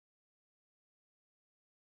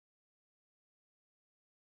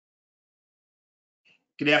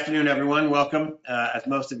Good afternoon, everyone. Welcome. As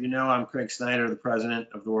most of you know, I'm Craig Snyder, the president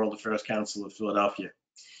of the World Affairs Council of Philadelphia.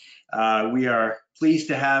 We are pleased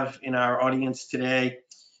to have in our audience today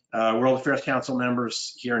World Affairs Council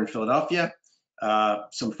members here in Philadelphia,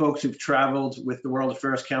 some folks who've traveled with the World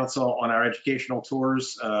Affairs Council on our educational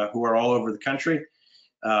tours who are all over the country,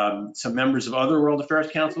 some members of other World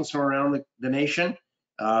Affairs Councils from around the nation,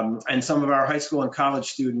 and some of our high school and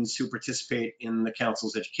college students who participate in the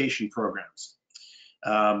Council's education programs.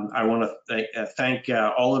 I want to thank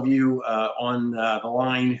all of you on the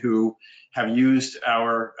line who have used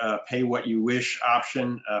our pay what you wish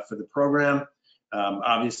option for the program.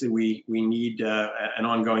 Obviously, we need an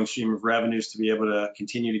ongoing stream of revenues to be able to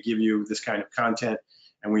continue to give you this kind of content,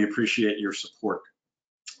 and we appreciate your support.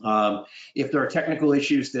 If there are technical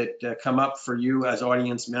issues that come up for you as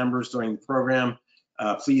audience members during the program,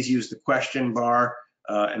 please use the question bar,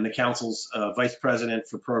 and the Council's Vice President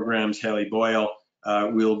for Programs, Haley Boyle,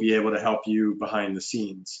 we'll be able to help you behind the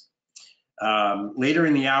scenes. Later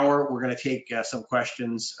in the hour, we're going to take some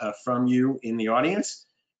questions from you in the audience.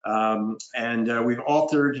 We've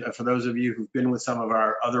altered, for those of you who've been with some of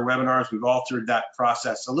our other webinars, we've altered that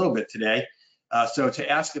process a little bit today. So to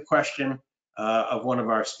ask a question of one of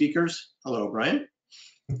our speakers, hello, Brian.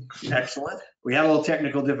 Excellent. We had a little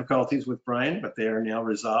technical difficulties with Brian, but they are now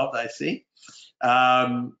resolved, I see.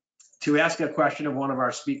 To ask a question of one of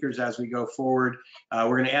our speakers as we go forward,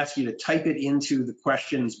 we're going to ask you to type it into the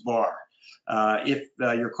questions bar. If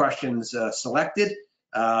your question's selected,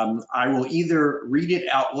 I will either read it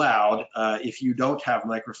out loud if you don't have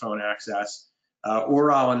microphone access,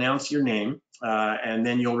 or I'll announce your name, and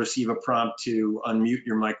then you'll receive a prompt to unmute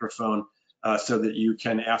your microphone so that you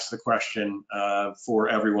can ask the question for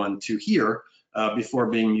everyone to hear before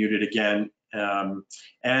being muted again.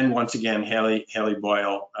 And once again, Haley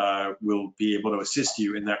Boyle will be able to assist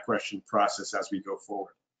you in that question process as we go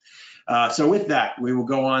forward. So with that, we will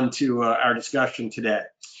go on to our discussion today.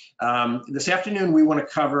 This afternoon, we want to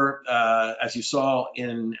cover, as you saw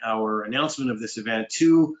in our announcement of this event,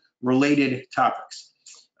 two related topics.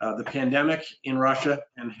 The pandemic in Russia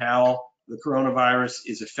and how the coronavirus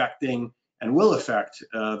is affecting and will affect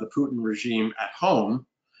the Putin regime at home.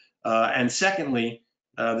 And secondly,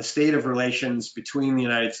 the state of relations between the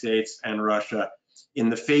United States and Russia in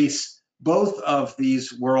the face both of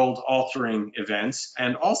these world-altering events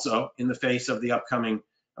and also in the face of the upcoming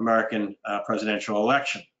American presidential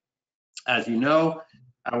election. As you know,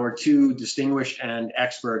 our two distinguished and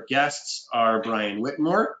expert guests are Brian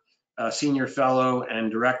Whitmore, Senior Fellow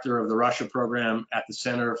and Director of the Russia Program at the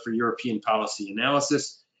Center for European Policy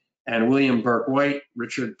Analysis, and William Burke-White,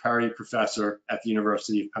 Richard Perry Professor at the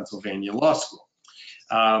University of Pennsylvania Law School.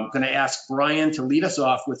 I'm going to ask Brian to lead us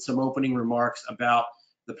off with some opening remarks about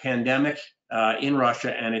the pandemic in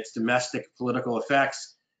Russia and its domestic political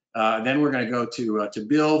effects. Then we're going to go to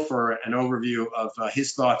Bill for an overview of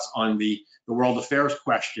his thoughts on the world affairs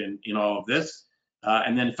question in all of this.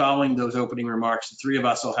 And then following those opening remarks, the three of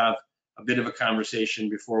us will have a bit of a conversation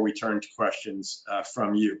before we turn to questions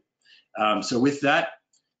from you. So with that,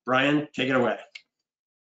 Brian, take it away.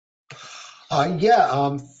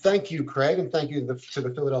 Thank you, Craig, and thank you to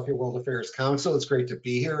the Philadelphia World Affairs Council. It's great to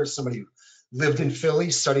be here. As somebody who lived in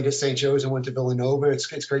Philly, studied at St. Joe's, and went to Villanova,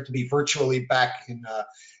 it's great to be virtually back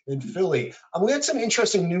in Philly. We had some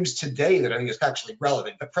interesting news today that I think is actually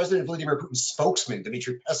relevant. But President Vladimir Putin's spokesman,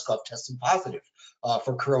 Dmitry Peskov, tested positive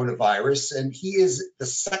for coronavirus, and he is the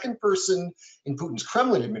second person in Putin's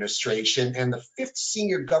Kremlin administration and the fifth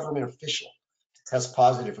senior government official test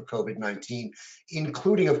positive for COVID-19,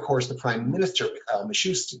 including, of course, the Prime Minister, Mikhail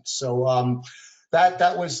Mishustin. So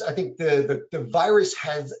that was, I think, the virus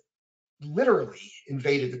has literally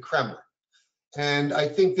invaded the Kremlin. And I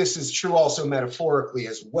think this is true also metaphorically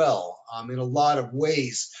as well. In a lot of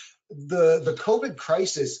ways, the COVID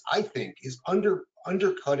crisis, I think, is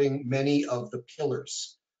undercutting many of the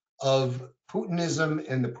pillars of Putinism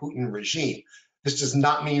and the Putin regime. This does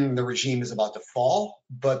not mean the regime is about to fall,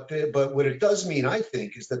 but what it does mean, I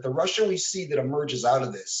think, is that the Russia we see that emerges out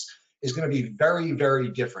of this is going to be very, very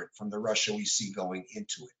different from the Russia we see going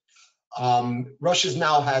into it. Russia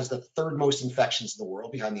now has the third most infections in the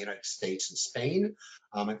world behind the United States and Spain.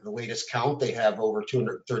 At the latest count, they have over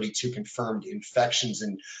 232 confirmed infections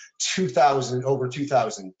and over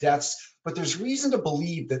 2,000 deaths. But there's reason to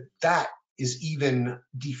believe that that is even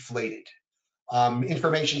deflated.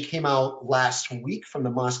 Information came out last week from the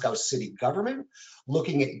Moscow city government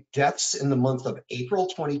looking at deaths in the month of April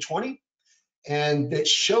 2020, and that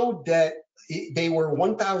showed that they were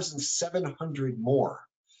 1,700 more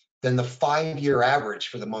than the 5-year average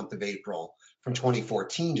for the month of April from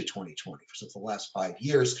 2014 to 2020, so it's the last 5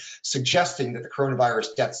 years, suggesting that the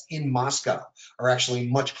coronavirus deaths in Moscow are actually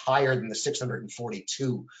much higher than the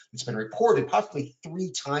 642 that's been reported, possibly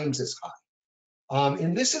 3 times as high.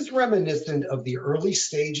 And this is reminiscent of the early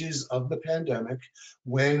stages of the pandemic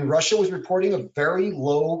when Russia was reporting a very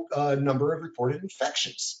low number of reported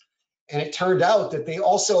infections. And it turned out that they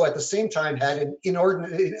also at the same time had an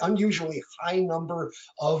unusually high number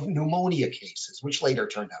of pneumonia cases, which later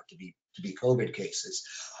turned out to be COVID cases.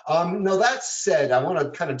 Now that said, I want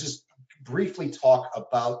to kind of just briefly talk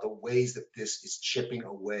about the ways that this is chipping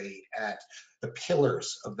away at the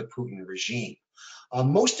pillars of the Putin regime.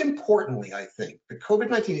 Most importantly, I think, the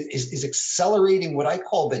COVID-19 is accelerating what I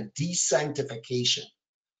call the desanctification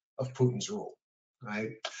of Putin's rule, right?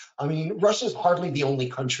 I mean, Russia is hardly the only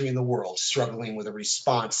country in the world struggling with a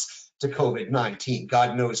response to COVID-19.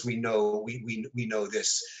 God knows we know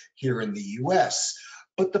this here in the US.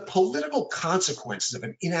 But the political consequences of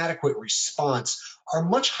an inadequate response are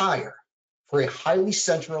much higher for a highly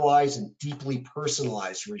centralized and deeply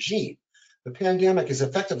personalized regime. The pandemic is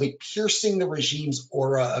effectively piercing the regime's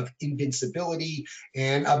aura of invincibility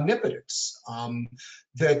and omnipotence.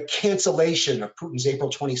 The cancellation of Putin's April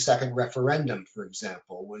 22nd referendum, for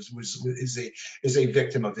example, is a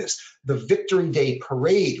victim of this. The Victory Day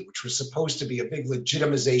parade, which was supposed to be a big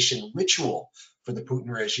legitimization ritual for the Putin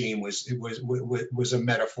regime, was a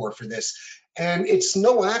metaphor for this. And it's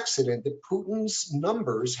no accident that Putin's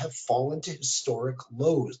numbers have fallen to historic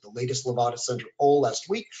lows. The latest Levada Center poll last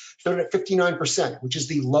week showed it at 59%, which is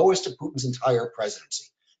the lowest of Putin's entire presidency.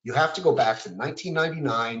 You have to go back to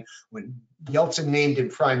 1999 when Yeltsin named him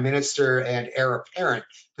prime minister and heir apparent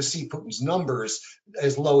to see Putin's numbers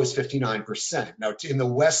as low as 59%. Now, in the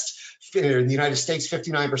West, in the United States,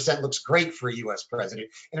 59% looks great for a US president.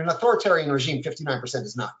 In an authoritarian regime, 59%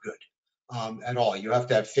 is not good. At all. You have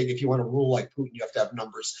to have, if you want to rule like Putin, you have to have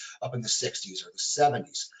numbers up in the 60s or the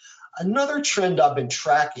 70s. Another trend I've been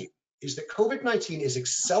tracking is that COVID-19 is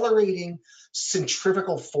accelerating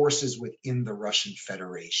centrifugal forces within the Russian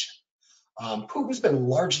Federation. Putin's been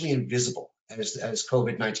largely invisible as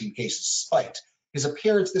COVID-19 cases spiked. His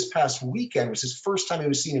appearance this past weekend was his first time he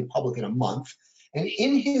was seen in public in a month. And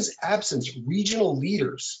in his absence, regional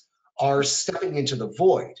leaders are stepping into the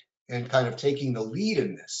void and kind of taking the lead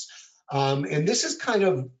in this. And this is kind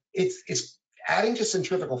of, it's adding to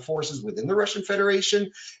centrifugal forces within the Russian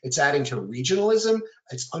Federation. It's adding to regionalism.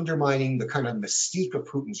 It's undermining the kind of mystique of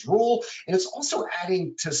Putin's rule. And it's also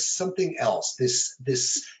adding to something else,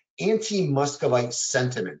 this anti-Muscovite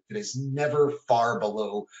sentiment that is never far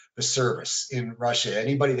below the surface in Russia.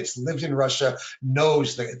 Anybody that's lived in Russia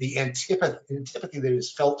knows the antipathy that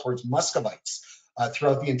is felt towards Muscovites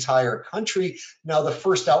throughout the entire country. Now, the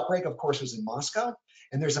first outbreak, of course, was in Moscow.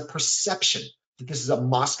 And there's a perception that this is a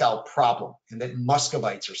Moscow problem and that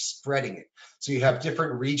Muscovites are spreading it. So you have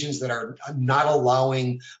different regions that are not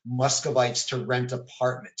allowing Muscovites to rent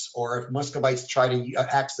apartments, or if Muscovites try to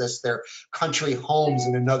access their country homes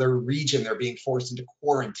in another region, they're being forced into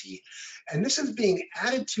quarantine. And this is being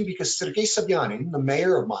added to because Sergei Sobyanin, the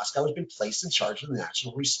mayor of Moscow, has been placed in charge of the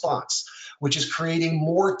national response, which is creating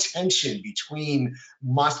more tension between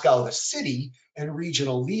Moscow, the city, and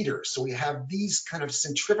regional leaders. So we have these kind of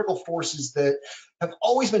centrifugal forces that have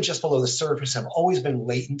always been just below the surface, have always been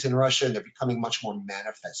latent in Russia, and they're becoming much more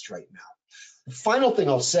manifest right now. The final thing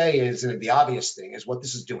I'll say is, and the obvious thing, is what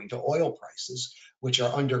this is doing to oil prices, which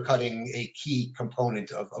are undercutting a key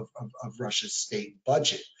component of Russia's state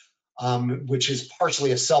budget, which is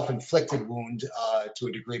partially a self-inflicted wound to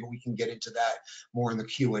a degree, but we can get into that more in the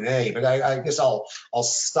Q&A. But I guess I'll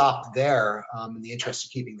stop there in the interest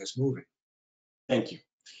of keeping this moving. Thank you.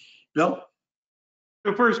 Bill?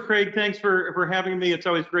 So first, Craig, thanks for having me. It's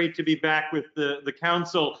always great to be back with the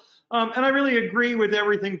council. And I really agree with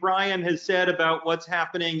everything Brian has said about what's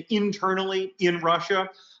happening internally in Russia.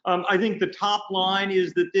 I think the top line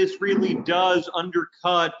is that this really does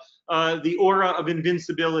undercut the aura of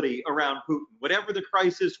invincibility around Putin. Whatever the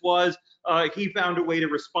crisis was, he found a way to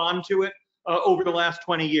respond to it over the last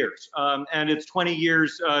 20 years. And it's 20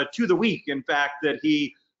 years to the week, in fact, that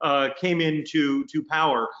he came into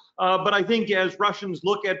power. But I think as Russians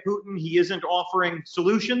look at Putin, he isn't offering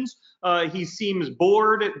solutions. He seems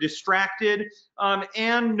bored, distracted,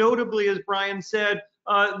 and notably, as Brian said,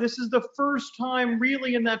 this is the first time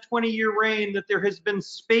really in that 20-year reign that there has been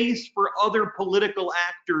space for other political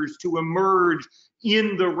actors to emerge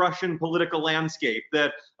in the Russian political landscape.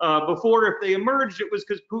 That before, if they emerged, it was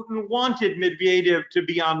because Putin wanted Medvedev to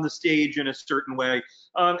be on the stage in a certain way.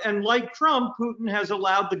 And like Trump, Putin has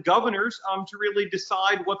allowed the governors to really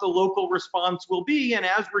decide what the local response will be. And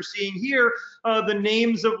as we're seeing here, the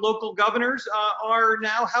names of local governors are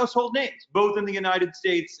now household names, both in the United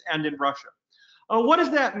States and in Russia. What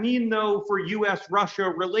does that mean, though, for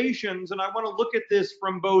U.S.-Russia relations? And I want to look at this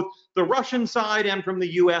from both the Russian side and from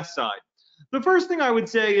the U.S. side. The first thing I would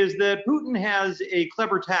say is that Putin has a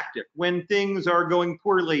clever tactic when things are going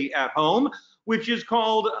poorly at home, which is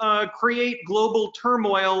called create global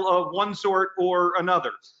turmoil of one sort or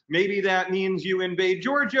another. Maybe that means you invade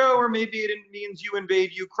Georgia, or maybe it means you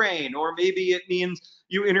invade Ukraine, or maybe it means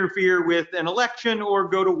you interfere with an election or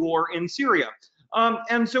go to war in Syria.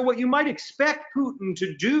 And so what you might expect Putin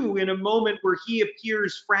to do in a moment where he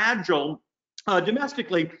appears fragile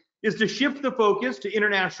domestically is to shift the focus to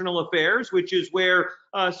international affairs, which is where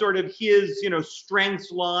sort of his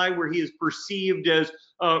strengths lie, where he is perceived as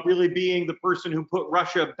really being the person who put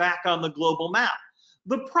Russia back on the global map.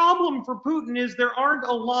 The problem for Putin is there aren't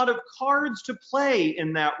a lot of cards to play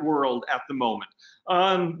in that world at the moment.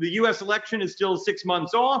 The US election is still 6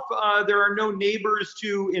 months off. There are no neighbors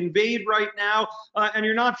to invade right now. And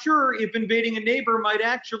you're not sure if invading a neighbor might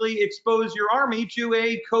actually expose your army to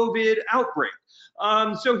a COVID outbreak.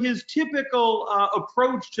 So his typical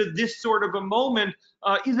approach to this sort of a moment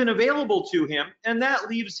isn't available to him. And that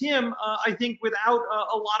leaves him, I think, without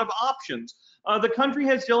a lot of options. The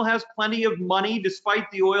country still has plenty of money despite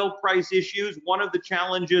the oil price issues. One of the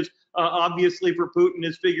challenges, obviously, for Putin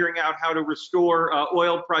is figuring out how to restore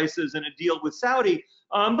oil prices and a deal with Saudi.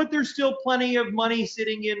 But there's still plenty of money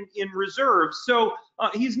sitting in reserves. So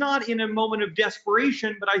he's not in a moment of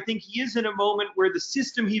desperation, but I think he is in a moment where the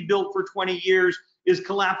system he built for 20 years is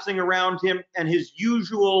collapsing around him, and his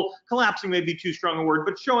usual, collapsing may be too strong a word,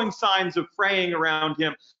 but showing signs of fraying around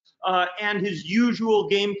him. And his usual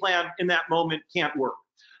game plan in that moment can't work.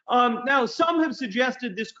 Now, some have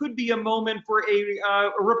suggested this could be a moment for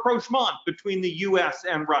a rapprochement between the US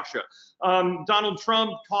and Russia. Donald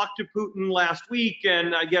Trump talked to Putin last week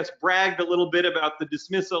and I guess bragged a little bit about the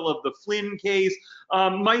dismissal of the Flynn case.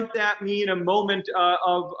 Might that mean a moment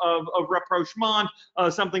of rapprochement,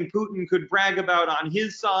 something Putin could brag about on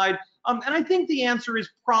his side? And I think the answer is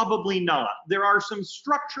probably not. There are some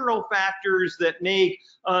structural factors that make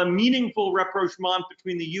meaningful rapprochement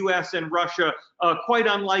between the US and Russia quite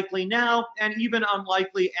unlikely now, and even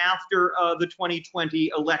unlikely after the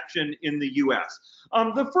 2020 election in the US.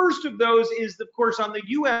 The first of those is, of course, on the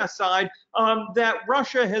US side, that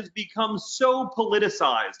Russia has become so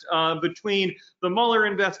politicized between the Mueller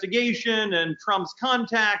investigation and Trump's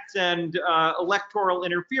contacts and electoral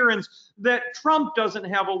interference that Trump doesn't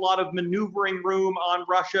have a lot of maneuvering room on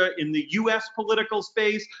Russia in the US political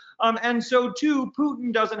space. And so, too,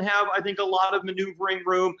 Putin doesn't have, I think, a lot of maneuvering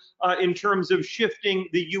room in terms of shifting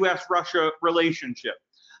the US-Russia relationship.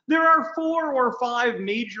 There are 4 or 5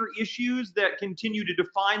 major issues that continue to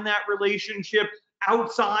define that relationship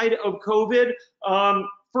outside of COVID.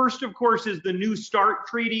 First, of course, is the New START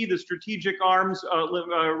treaty, the Strategic Arms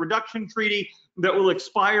Reduction Treaty that will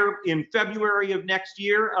expire in February of next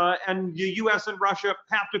year. And the US and Russia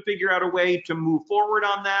have to figure out a way to move forward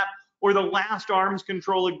on that, or the last arms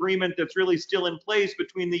control agreement that's really still in place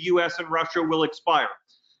between the US and Russia will expire.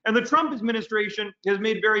 And the Trump administration has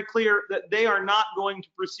made very clear that they are not going to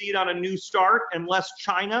proceed on a new start unless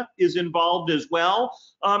China is involved as well.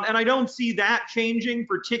 And I don't see that changing,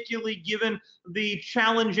 particularly given the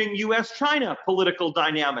challenging US-China political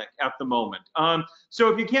dynamic at the moment.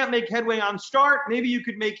 So if you can't make headway on START, maybe you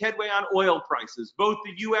could make headway on oil prices. Both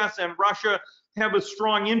the US and Russia have a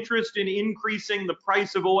strong interest in increasing the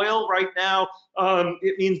price of oil. Right now,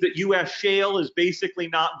 it means that US shale is basically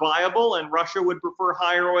not viable, and Russia would prefer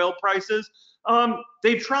higher oil prices.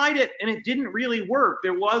 They tried it, and it didn't really work.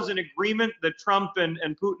 There was an agreement that Trump and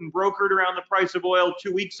Putin brokered around the price of oil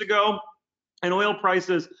 2 weeks ago, and oil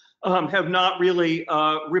prices have not really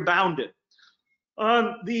rebounded.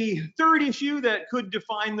 The third issue that could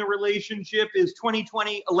define the relationship is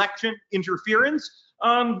 2020 election interference.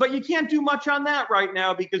 But you can't do much on that right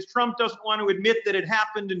now because Trump doesn't want to admit that it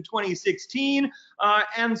happened in 2016.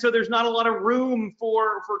 And so there's not a lot of room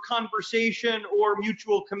for conversation or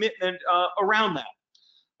mutual commitment around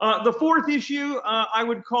that. The fourth issue I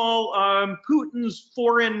would call Putin's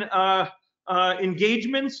foreign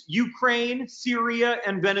engagements, Ukraine, Syria,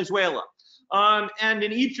 and Venezuela. And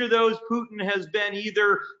in each of those, Putin has been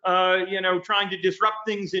either, trying to disrupt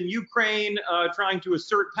things in Ukraine, trying to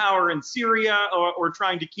assert power in Syria, or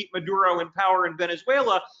trying to keep Maduro in power in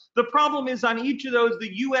Venezuela. The problem is on each of those,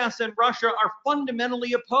 the US and Russia are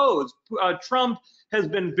fundamentally opposed. Trump has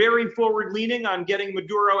been very forward-leaning on getting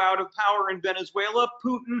Maduro out of power in Venezuela.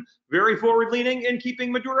 Putin, very forward-leaning in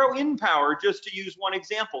keeping Maduro in power, just to use one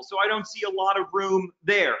example. So I don't see a lot of room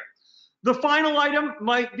there. The final item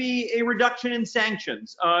might be a reduction in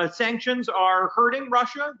sanctions. Sanctions are hurting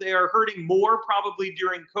Russia. They are hurting more probably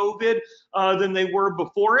during COVID than they were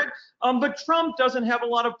before it. But Trump doesn't have a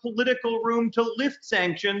lot of political room to lift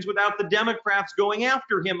sanctions without the Democrats going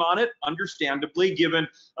after him on it, understandably, given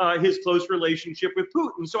his close relationship with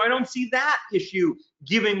Putin. So I don't see that issue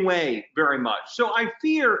giving way very much. So I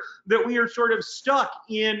fear that we are sort of stuck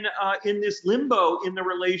in this limbo in the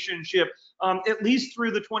relationship, at least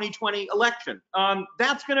through the 2020 election.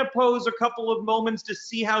 That's going to pose a couple of moments to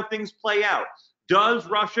see how things play out. Does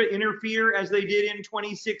Russia interfere as they did in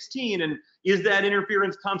 2016? And is that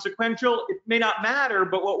interference consequential? It may not matter,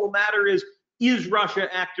 but what will matter is Russia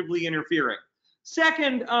actively interfering?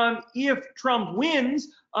 Second, if Trump wins,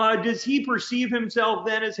 does he perceive himself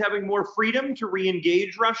then as having more freedom to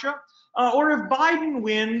re-engage Russia? Or if Biden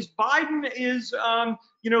wins, Biden is,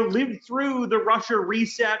 lived through the Russia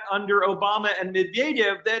reset under Obama and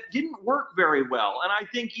Medvedev that didn't work very well. And I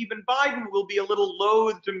think even Biden will be a little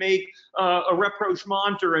loath to make a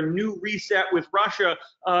rapprochement or a new reset with Russia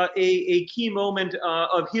a key moment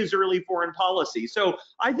of his early foreign policy. So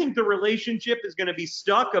I think the relationship is going to be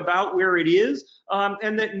stuck about where it is,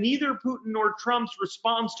 and that neither Putin nor Trump's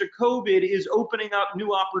response to COVID is opening up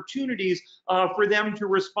new opportunities for them to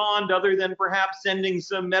respond, other than perhaps sending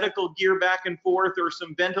some medical gear back and forth or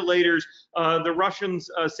some ventilators. The Russians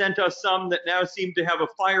sent us some that now seem to have a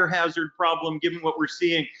fire hazard problem, given what we're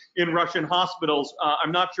seeing in Russian hospitals.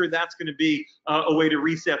 I'm not sure that's going to be a way to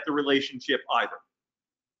reset the relationship either.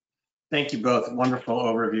 Thank you both. Wonderful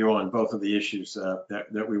overview on both of the issues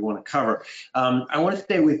that we want to cover. I want to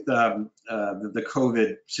stay with the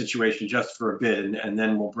COVID situation just for a bit, and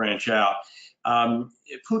then we'll branch out.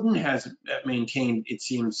 Putin has maintained, it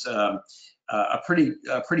seems, a pretty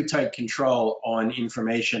tight control on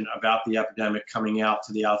information about the epidemic coming out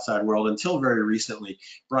to the outside world until very recently.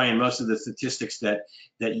 Brian, most of the statistics that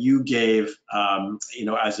you gave,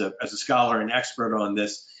 as a scholar and expert on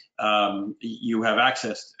this, you have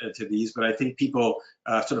access to these, but I think people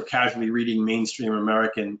sort of casually reading mainstream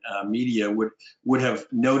American media would have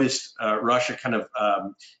noticed Russia kind of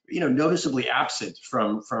noticeably absent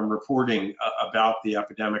from reporting about the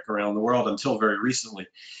epidemic around the world until very recently.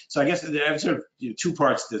 So I guess there are sort of two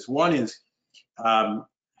parts to this. One is,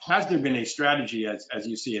 has there been a strategy, as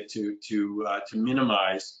you see it, to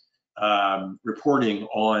minimize reporting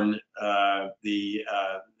on the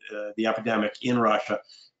epidemic in Russia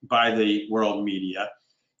by the world media,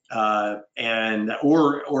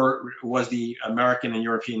 or was the American and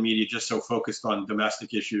European media just so focused on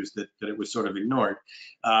domestic issues that it was sort of ignored?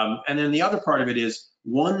 And then the other part of it is,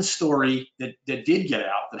 one story that did get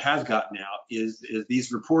out, that has gotten out, is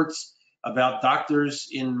these reports about doctors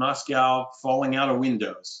in Moscow falling out of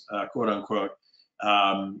windows, quote unquote.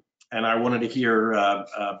 And I wanted to hear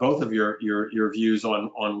both of your views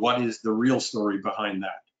on what is the real story behind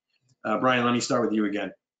that. Brian, let me start with you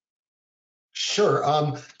again. Sure.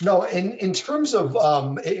 No, in terms of,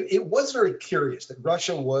 it was very curious that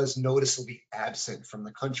Russia was noticeably absent from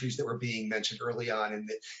the countries that were being mentioned early on.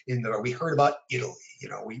 We heard about Italy,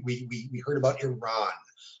 we heard about Iran.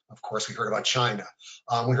 Of course, we heard about China.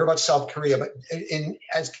 We heard about South Korea. But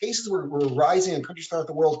as cases were rising in countries throughout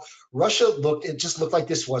the world, it just looked like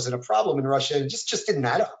this wasn't a problem in Russia, and it just didn't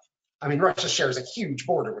add up. I mean, Russia shares a huge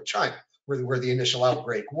border with China, where the initial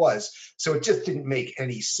outbreak was. So it just didn't make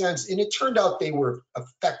any sense. And it turned out they were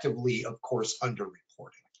effectively, of course,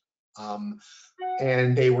 underreporting.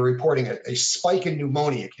 And they were reporting a spike in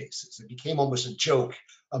pneumonia cases. It became almost a joke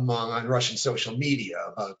on Russian social media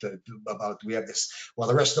about we have this, while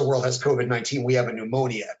the rest of the world has COVID-19, we have a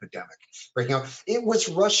pneumonia epidemic breaking out. It was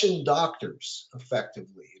Russian doctors,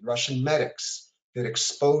 effectively, Russian medics, that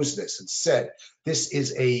exposed this and said, this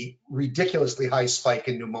is a ridiculously high spike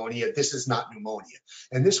in pneumonia. This is not pneumonia.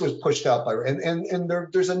 And this was pushed out by, and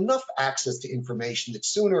there's enough access to information that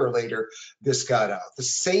sooner or later this got out. The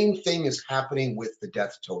same thing is happening with the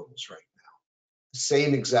death totals right now. The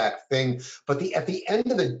same exact thing. But at the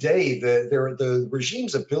end of the day, the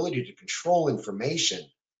regime's ability to control information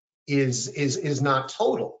is not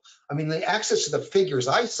total. I mean, the access to the figures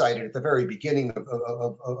I cited at the very beginning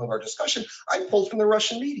of our discussion, I pulled from the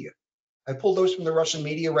Russian media. I pulled those from the Russian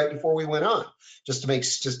media right before we went on, just to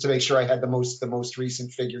make sure I had the most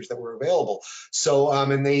recent figures that were available. So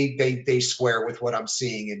and they square with what I'm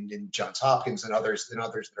seeing in Johns Hopkins and others that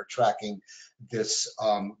are tracking this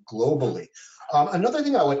globally. Another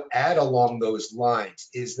thing I would add along those lines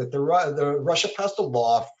is that the Russia passed a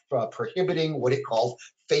law prohibiting what it called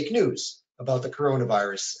fake news about the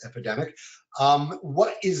coronavirus epidemic.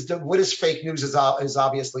 What is fake news is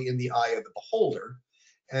obviously in the eye of the beholder,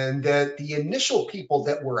 and that the initial people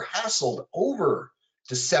that were hassled over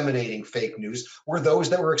disseminating fake news were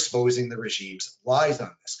those that were exposing the regime's lies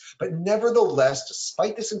on this. But nevertheless,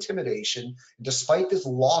 despite this intimidation, despite this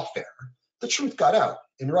lawfare, the truth got out,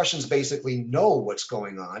 and Russians basically know what's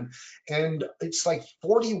going on. And it's like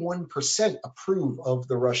 41% approve of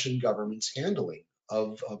the Russian government's handling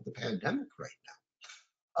of the pandemic right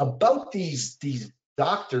now. About these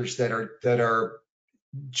doctors that are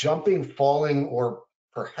jumping, falling, or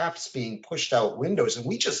perhaps being pushed out windows, and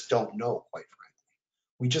we just don't know, quite frankly.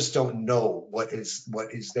 We just don't know what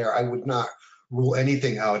is there. I would not rule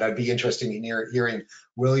anything out. I'd be interested in hearing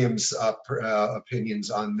William's opinions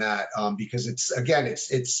on that, because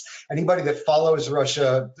it's anybody that follows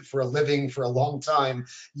Russia for a living for a long time,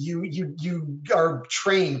 you are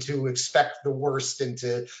trained to expect the worst and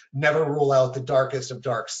to never rule out the darkest of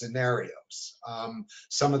dark scenarios.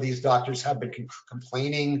 Some of these doctors have been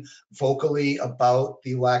complaining vocally about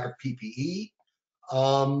the lack of PPE.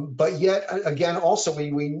 But yet again, also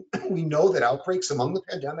we know that outbreaks among the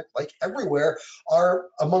pandemic, like everywhere, are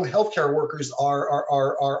among healthcare workers are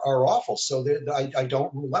awful. So I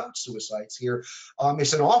don't rule out suicides here.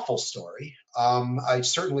 It's an awful story. I'd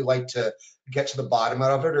certainly like to get to the bottom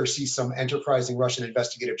of it, or see some enterprising Russian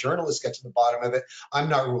investigative journalists get to the bottom of it. I'm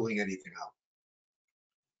not ruling anything out.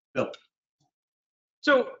 Bill.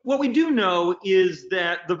 So what we do know is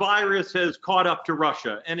that the virus has caught up to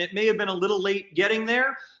Russia, and it may have been a little late getting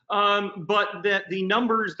there, but that the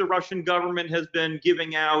numbers the Russian government has been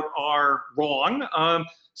giving out are wrong.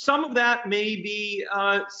 Some of that may be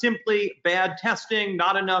simply bad testing,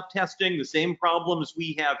 not enough testing, the same problems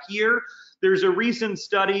we have here. There's a recent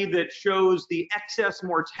study that shows the excess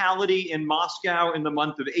mortality in Moscow in the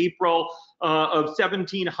month of April of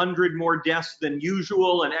 1,700 more deaths than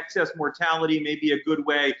usual, and excess mortality may be a good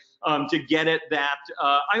way to get at that.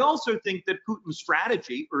 I also think that Putin's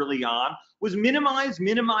strategy early on was minimize,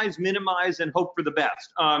 minimize, minimize, and hope for the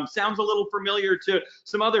best. Sounds a little familiar to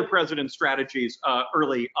some other president's strategies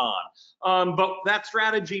early on. But that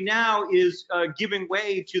strategy now is giving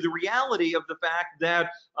way to the reality of the fact that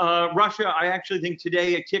Russia, I actually think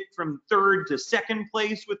today it kicked from 3rd to 2nd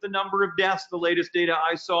place with the number of deaths, the latest data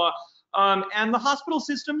I saw. And the hospital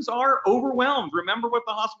systems are overwhelmed. Remember what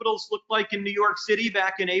the hospitals looked like in New York City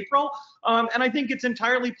back in April? And I think it's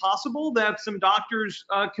entirely possible that some doctors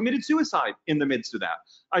committed suicide in the midst of that.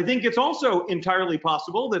 I think it's also entirely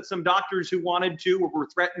possible that some doctors who wanted to or were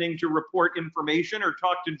threatening to report information or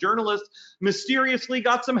talk to journalists mysteriously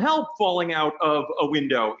got some help falling out of a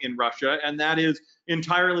window in Russia, and that is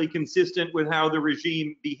entirely consistent with how the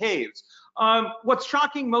regime behaves. What's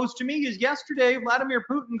shocking most to me is yesterday, Vladimir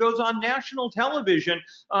Putin goes on national television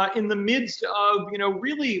in the midst of,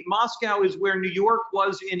 really Moscow is where New York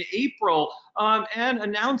was in April, and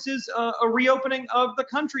announces a reopening of the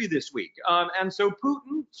country this week. And so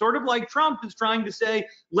Putin, sort of like Trump, is trying to say,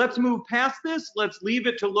 let's move past this, let's leave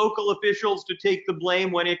it to local officials to take the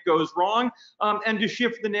blame when it goes wrong, and to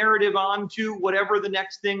shift the narrative on to whatever the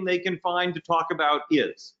next thing they can find to talk about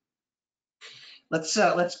is.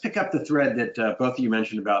 Let's pick up the thread that both of you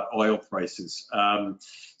mentioned about oil prices.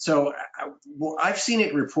 So I've seen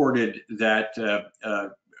it reported that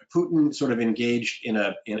Putin sort of engaged in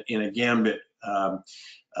a gambit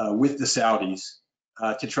with the Saudis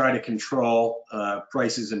to try to control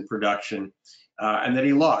prices and production, and that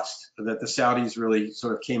he lost. That the Saudis really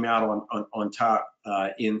sort of came out on top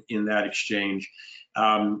in that exchange.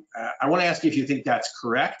 I want to ask you if you think that's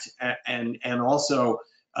correct, and also,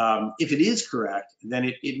 if it is correct,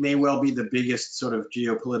 then it may well be the biggest sort of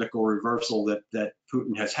geopolitical reversal that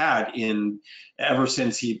Putin has had ever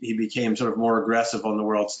since he became sort of more aggressive on the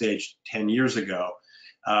world stage 10 years ago.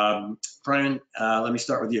 Brian, let me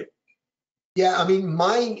start with you. Yeah, I mean,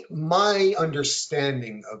 my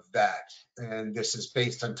understanding of that, and this is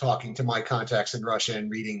based on talking to my contacts in Russia and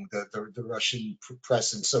reading the Russian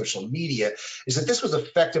press and social media, is that this was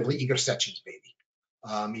effectively Igor Sechin's baby.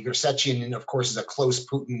 Igor Sechin, of course, is a close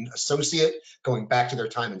Putin associate, going back to their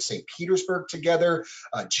time in St. Petersburg together,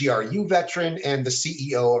 a GRU veteran, and the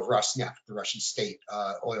CEO of Rosneft, the Russian state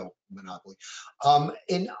oil monopoly.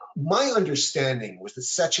 And my understanding was that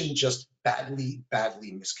Sechin just badly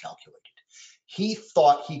miscalculated. He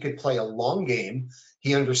thought he could play a long game.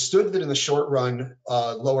 He understood that in the short run,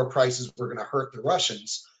 lower prices were going to hurt the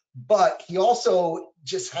Russians, but he also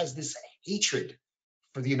just has this hatred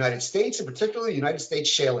for the United States, and particularly the United States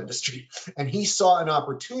shale industry. And he saw an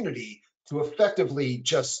opportunity to effectively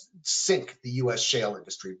just sink the US shale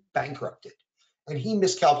industry, bankrupt it. And he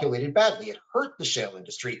miscalculated badly. It hurt the shale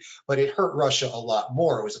industry, but it hurt Russia a lot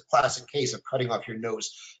more. It was a classic case of cutting off your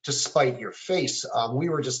nose to spite your face. We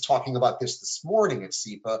were just talking about this morning at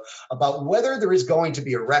SEPA about whether there is going to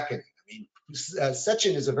be a reckoning. I mean,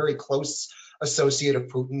 Sechin is a very close associate of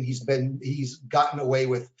Putin. He's gotten away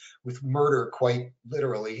with murder, quite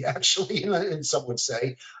literally, actually, and some would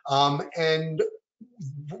say. And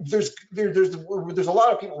there's a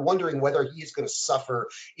lot of people wondering whether he is going to suffer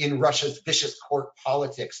in Russia's vicious court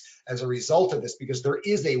politics as a result of this, because there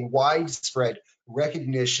is a widespread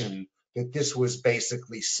recognition that this was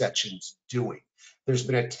basically Sechin's doing. There's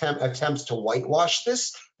been attempts to whitewash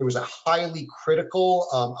this. There was a highly critical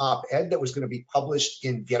op-ed that was going to be published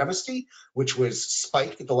in Ведомости, which was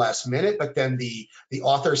spiked at the last minute, but then the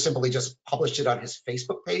author simply just published it on his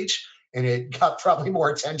Facebook page, and it got probably more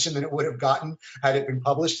attention than it would have gotten had it been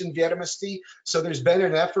published in Ведомости. So there's been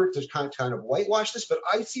an effort to kind of whitewash this, but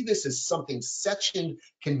I see this as something Sechin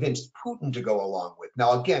convinced Putin to go along with.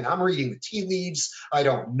 Now, again, I'm reading the tea leaves. I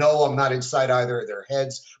don't know. I'm not inside either of their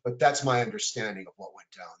heads, but that's my understanding of what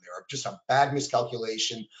went down there. Just a bad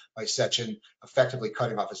miscalculation by Sechin, effectively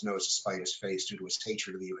cutting off his nose to spite his face due to his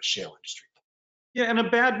hatred of the U.S. shale industry. Yeah, and a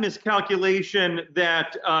bad miscalculation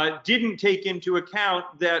that didn't take into account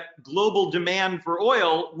that global demand for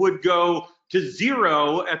oil would go to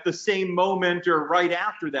zero at the same moment or right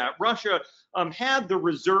after that. Russia had the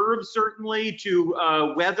reserves, certainly,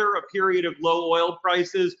 to weather a period of low oil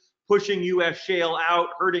prices, pushing U.S. shale out,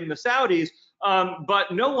 hurting the Saudis.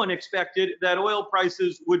 But no one expected that oil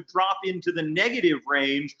prices would drop into the negative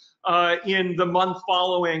range in the month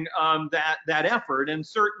following that effort. And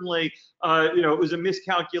certainly, it was a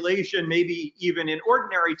miscalculation. Maybe even in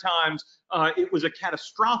ordinary times, it was a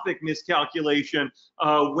catastrophic miscalculation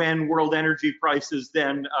when world energy prices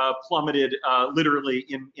then plummeted literally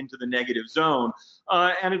into the negative zone.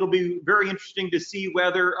 And it'll be very interesting to see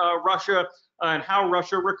whether Russia and how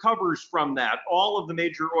Russia recovers from that. All of the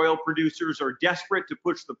major oil producers are desperate to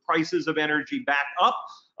push the prices of energy back up.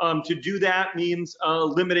 To do that means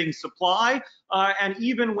limiting supply. And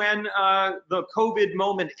even when the COVID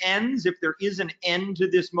moment ends, if there is an end to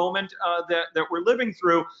this moment that we're living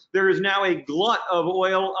through, there is now a glut of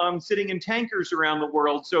oil sitting in tankers around the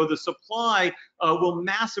world. So the supply will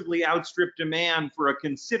massively outstrip demand for a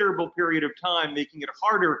considerable period of time, making it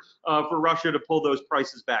harder for Russia to pull those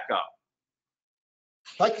prices back up.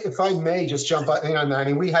 If I may just jump in on that, I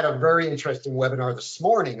mean, we had a very interesting webinar this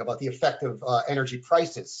morning about the effect of energy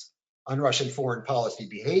prices on Russian foreign policy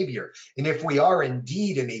behavior. And if we are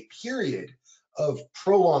indeed in a period of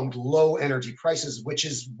prolonged low energy prices, which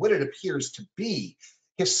is what it appears to be,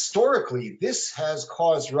 historically, this has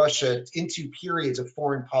caused Russia into periods of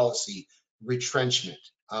foreign policy retrenchment.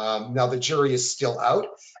 Now, the jury is still out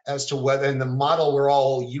as to whether, and the model we're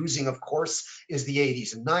all using, of course, is the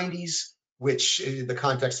 80s and 90s, which the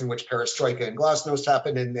context in which perestroika and glasnost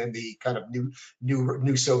happened, and then the kind of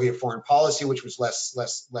new Soviet foreign policy, which was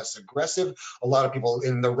less aggressive. A lot of people,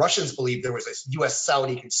 and the Russians believe there was a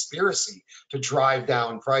U.S.-Saudi conspiracy to drive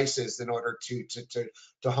down prices in order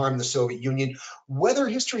to harm the Soviet Union. Whether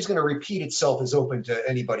history is going to repeat itself is open to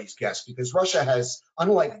anybody's guess, because Russia has,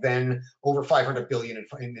 unlike then, over 500 billion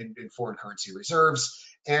in foreign currency reserves.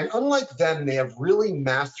 And unlike them, they have really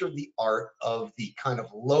mastered the art of the kind of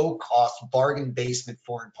low-cost bargain basement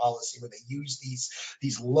foreign policy, where they use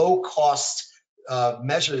these low-cost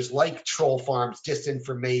measures like troll farms,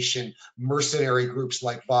 disinformation, mercenary groups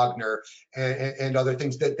like Wagner, and other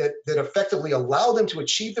things that effectively allow them to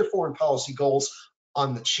achieve their foreign policy goals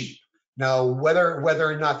on the cheap. Now, whether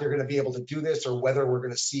or not they're going to be able to do this, or whether we're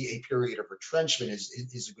going to see a period of retrenchment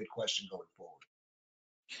is a good question going forward.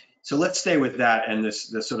 So let's stay with that and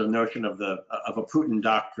this sort of notion of a Putin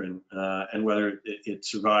doctrine and whether it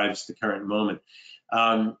survives the current moment.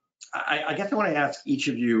 I guess I want to ask each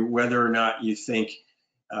of you whether or not you think,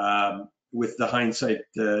 with the hindsight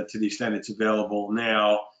to the extent it's available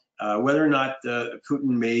now, whether or not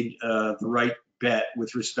Putin made the right bet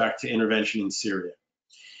with respect to intervention in Syria.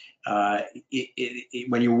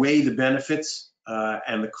 When you weigh the benefits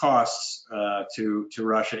and the costs to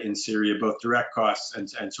Russia in Syria, both direct costs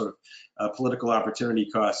and sort of political opportunity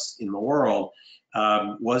costs in the world,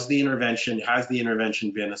 has the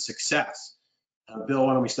intervention been a success? Bill,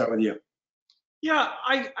 why don't we start with you? Yeah,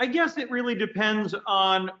 I guess it really depends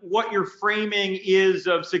on what your framing is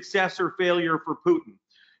of success or failure for Putin.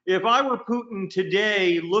 If I were Putin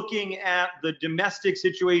today looking at the domestic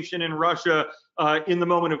situation in Russia in the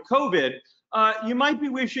moment of COVID, you might be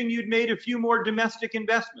wishing you'd made a few more domestic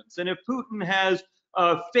investments. And if Putin has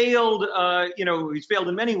failed, he's failed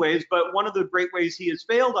in many ways, but one of the great ways he has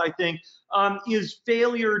failed, I think, is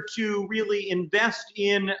failure to really invest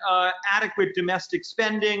in adequate domestic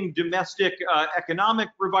spending, domestic economic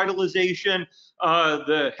revitalization,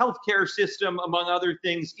 the healthcare system, among other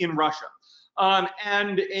things, in Russia.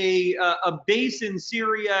 And a base in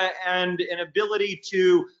Syria and an ability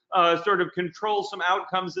to sort of control some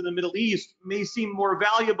outcomes in the Middle East may seem more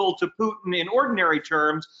valuable to Putin in ordinary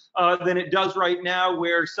terms than it does right now,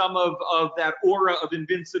 where some of that aura of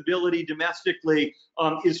invincibility domestically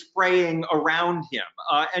is fraying around him.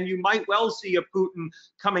 And you might well see a Putin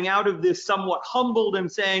coming out of this somewhat humbled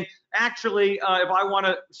and saying, actually, if I want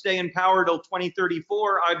to stay in power till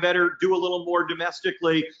 2034, I better do a little more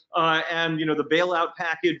domestically. And the bailout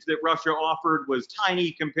package that Russia offered was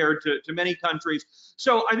tiny compared to many countries.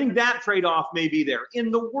 So I think that trade-off may be there. In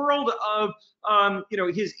the world of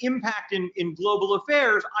his impact in global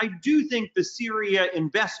affairs, I do think the Syria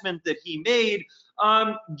investment that he made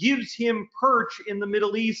gives him perch in the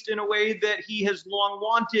Middle East in a way that he has long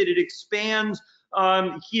wanted. It expands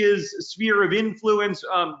his sphere of influence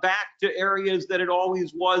back to areas that it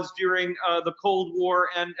always was during the Cold War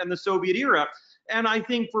and the Soviet era. And I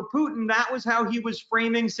think for Putin, that was how he was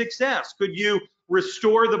framing success. Could you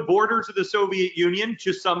restore the borders of the Soviet Union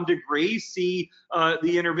to some degree, see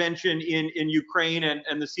the intervention in Ukraine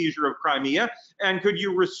and the seizure of Crimea? And could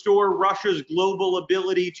you restore Russia's global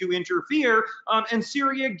ability to interfere? And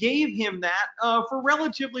Syria gave him that for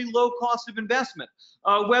relatively low cost of investment.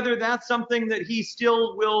 Whether that's something that he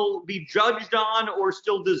still will be judged on or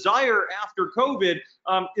still desire after COVID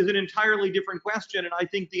is an entirely different question. And I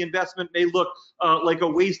think the investment may look like a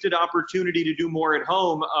wasted opportunity to do more at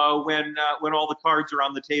home when all the cards are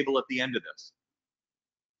on the table at the end of this.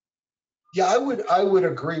 Yeah, I would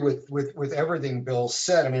agree with everything Bill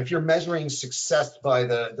said. I mean, if you're measuring success by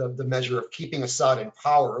the measure of keeping Assad in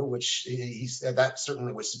power, which he said that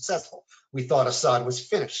certainly was successful. We thought Assad was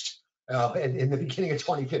finished in the beginning of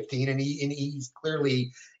 2015, and he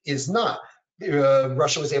clearly is not.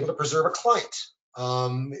 Russia was able to preserve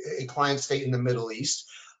a client state in the Middle East.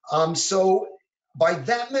 So by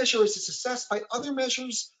that measure, it's a success. By other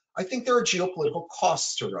measures, I think there are geopolitical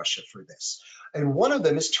costs to Russia for this. And one of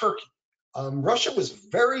them is Turkey. Russia was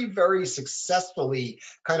very, very successfully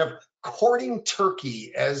kind of courting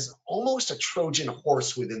Turkey as almost a Trojan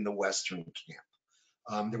horse within the Western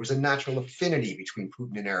camp. There was a natural affinity between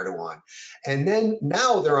Putin and Erdogan. And then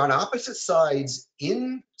now they're on opposite sides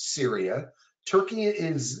in Syria. Turkey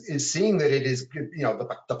is seeing that it is,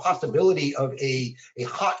 the possibility of a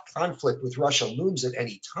hot conflict with Russia looms at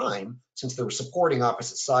any time, since they were supporting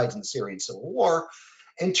opposite sides in the Syrian civil war.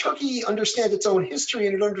 And Turkey understands its own history,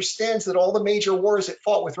 and it understands that all the major wars it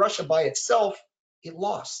fought with Russia by itself, it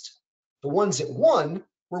lost. The ones it won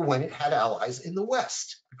were when it had allies in the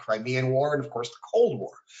West, the Crimean War and, of course, the Cold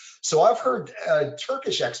War. So I've heard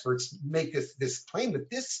Turkish experts make this claim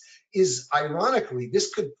that this is, ironically,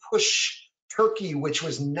 this could push Turkey, which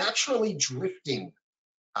was naturally drifting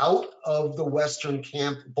out of the Western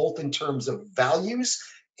camp, both in terms of values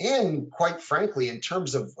and, quite frankly, in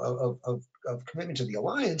terms of commitment to the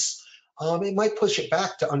alliance, it might push it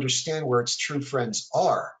back to understand where its true friends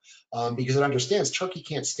are, because it understands Turkey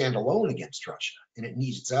can't stand alone against Russia, and it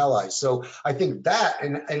needs its allies. So I think that,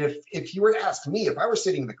 and if you were to ask me, if I were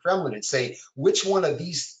sitting in the Kremlin and say, which one of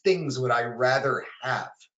these things would I rather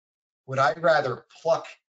have? Would I rather pluck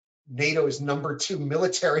NATO's #2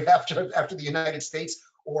 military after the United States,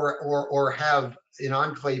 or have an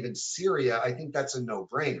enclave in Syria? I think that's a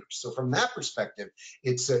no-brainer. So from that perspective,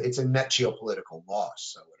 it's a net geopolitical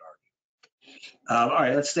loss, I would argue. All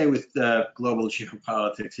right, let's stay with global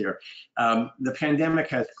geopolitics here. The pandemic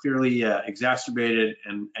has clearly exacerbated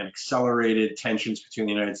and accelerated tensions between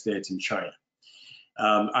the United States and China.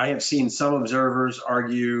 I have seen some observers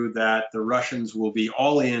argue that the Russians will be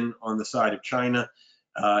all in on the side of China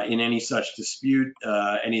in any such dispute,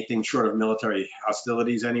 anything short of military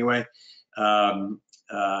hostilities anyway,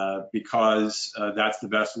 because that's the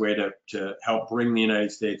best way to help bring the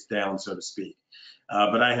United States down, so to speak.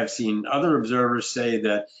 But I have seen other observers say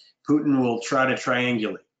that Putin will try to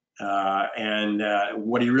triangulate, and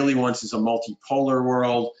what he really wants is a multipolar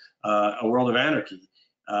world, a world of anarchy,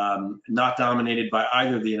 not dominated by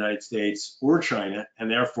either the United States or China,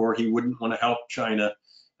 and therefore he wouldn't want to help China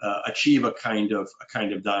achieve a kind of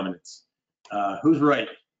dominance. Who's right?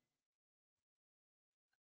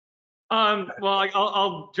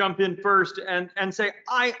 I'll jump in first and say,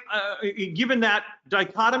 given that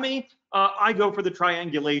dichotomy, I go for the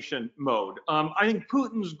triangulation mode. I think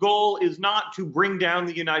Putin's goal is not to bring down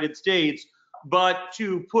the United States, but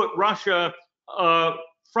to put Russia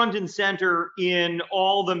front and center in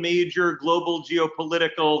all the major global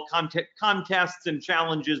geopolitical contests and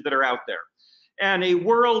challenges that are out there. And a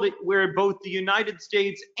world where both the United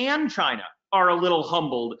States and China are a little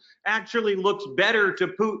humbled actually looks better to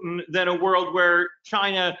Putin than a world where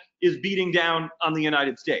China is beating down on the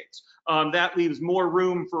United States. That leaves more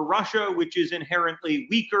room for Russia, which is inherently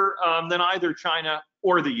weaker than either China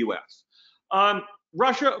or the US.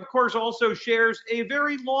 Russia, of course, also shares a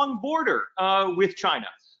very long border with China.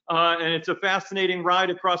 And it's a fascinating ride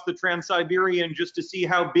across the Trans-Siberian just to see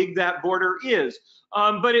how big that border is.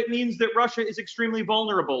 But it means that Russia is extremely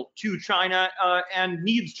vulnerable to China and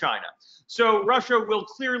needs China. So Russia will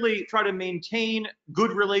clearly try to maintain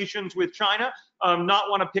good relations with China, not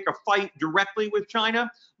want to pick a fight directly with China.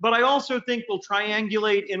 But I also think will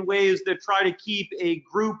triangulate in ways that try to keep a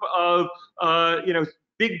group of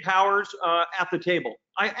big powers at the table.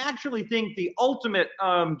 I actually think the ultimate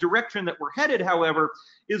direction that we're headed, however,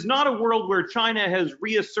 is not a world where China has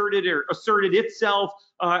reasserted or asserted itself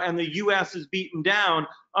and the US is beaten down,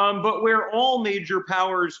 but where all major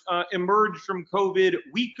powers emerge from COVID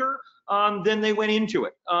weaker than they went into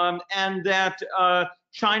it. And that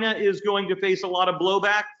China is going to face a lot of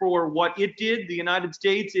blowback for what it did. The United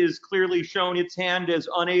States is clearly shown its hand as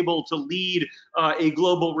unable to lead a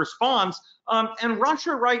global response. And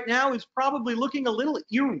Russia right now is probably looking a little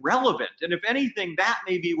irrelevant. And if anything, that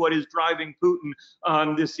may be what is driving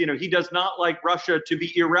Putin. He does not like Russia to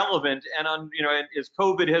be irrelevant. And as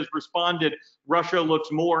COVID has responded, Russia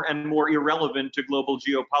looks more and more irrelevant to global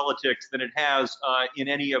geopolitics than it has in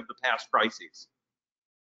any of the past crises.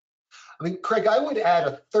 I mean, Craig, I would add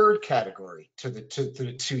a third category to the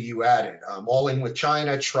two you added. All in with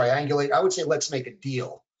China, triangulate. I would say let's make a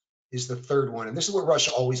deal is the third one. And this is what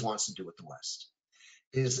Russia always wants to do with the West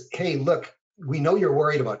is, hey, look, we know you're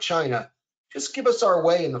worried about China. Just give us our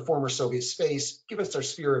way in the former Soviet space. Give us our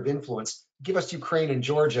sphere of influence. Give us Ukraine and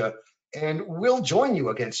Georgia, and we'll join you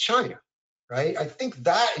against China. Right? I think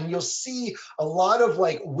that, and you'll see a lot of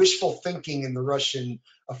like wishful thinking in the Russian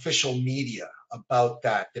official media about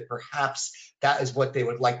that perhaps that is what they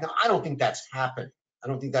would like. Now, I don't think that's happening. I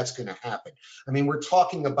don't think that's going to happen. I mean, we're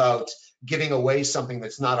talking about giving away something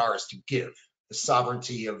that's not ours to give, the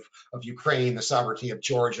sovereignty of Ukraine, the sovereignty of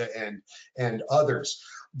Georgia, and others.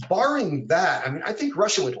 Barring that, I mean, I think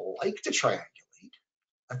Russia would like to triangulate.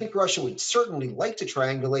 I think Russia would certainly like to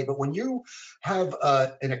triangulate, but when you have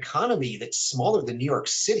an economy that's smaller than New York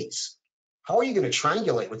City's, how are you going to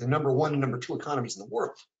triangulate with the number one and number two economies in the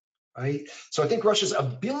world, right? So I think Russia's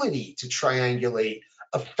ability to triangulate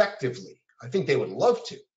effectively, I think they would love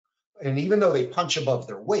to. And even though they punch above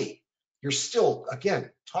their weight, you're still,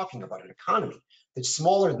 again, talking about an economy that's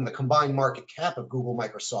smaller than the combined market cap of Google,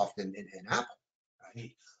 Microsoft, and Apple,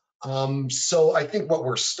 right? So I think what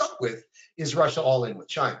we're stuck with is Russia all in with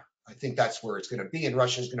China. I think that's where it's going to be, and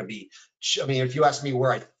Russia is going to be, I mean, if you ask me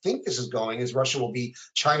where I think this is going, is Russia will be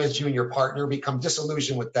China's junior partner, become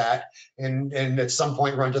disillusioned with that, and at some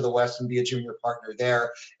point run to the West and be a junior partner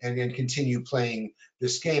there, and then continue playing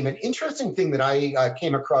this game. An interesting thing that I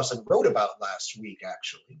came across and wrote about last week,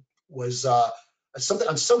 actually, was something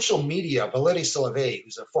on social media. Valery Solovey,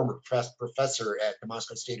 who's a former professor at the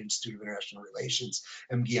Moscow State Institute of International Relations,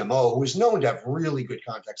 MGMO, who is known to have really good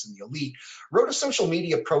contacts in the elite, wrote a social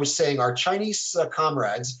media post saying our Chinese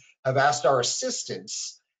comrades have asked our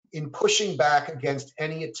assistance in pushing back against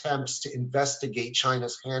any attempts to investigate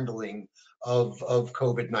China's handling of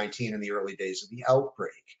COVID-19 in the early days of the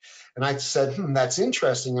outbreak. And I said, that's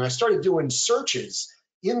interesting. And I started doing searches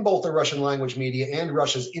in both the Russian language media and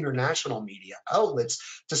Russia's international media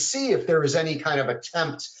outlets to see if there was any kind of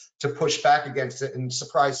attempt to push back against it. And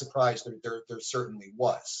surprise, surprise, there certainly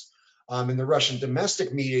was. In the Russian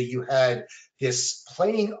domestic media, you had this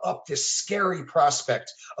playing up this scary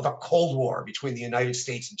prospect of a Cold War between the United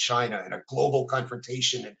States and China and a global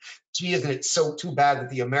confrontation. And gee, isn't it so too bad that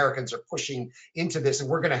the Americans are pushing into this and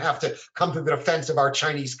we're going to have to come to the defense of our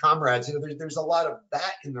Chinese comrades. You know, there's a lot of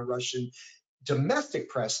that in the Russian domestic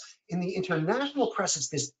press. In the international press, it's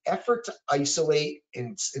this effort to isolate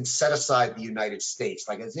and set aside the United States,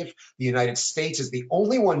 like as if the United States is the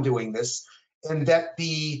only one doing this, and that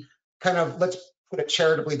the kind of, let's put it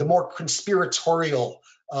charitably, the more conspiratorial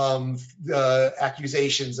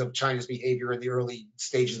accusations of China's behavior in the early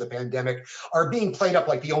stages of the pandemic are being played up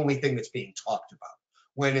like the only thing that's being talked about.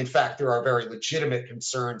 when in fact there are very legitimate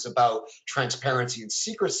concerns about transparency and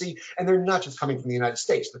secrecy. And they're not just coming from the United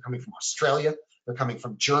States, they're coming from Australia, they're coming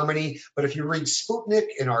from Germany. But if you read Sputnik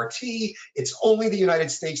and RT, it's only the United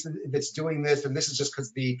States that's doing this, and this is just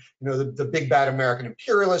because the big bad American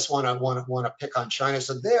imperialists want to pick on China.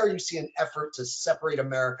 So there you see an effort to separate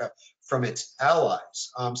America from its allies.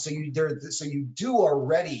 So you do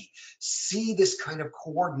already see this kind of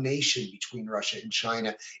coordination between Russia and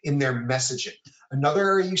China in their messaging. Another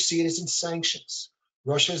area you see it is in sanctions.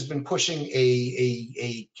 Russia has been pushing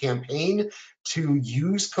a campaign to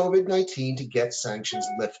use COVID-19 to get sanctions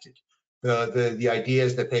lifted. The idea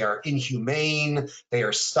is that they are inhumane. They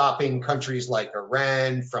are stopping countries like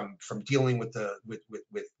Iran from dealing with the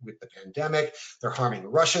pandemic. They're harming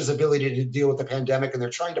Russia's ability to deal with the pandemic, and they're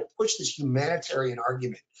trying to push this humanitarian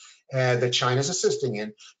argument that China's assisting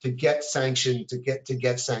in to get sanctions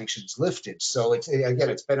lifted. So it's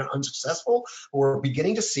been unsuccessful. We're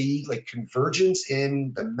beginning to see like convergence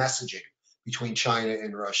in the messaging between China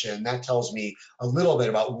and Russia, and that tells me a little bit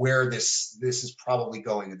about where this is probably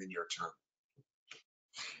going in the near term.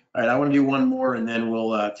 All right, I want to do one more, and then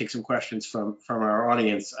we'll take some questions from our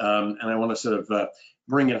audience, and I want to sort of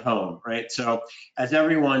bring it home, right? So as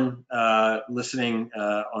everyone listening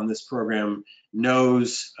on this program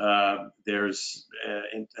knows, there's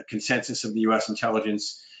a consensus of the U.S.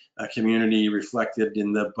 intelligence community reflected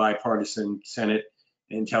in the bipartisan Senate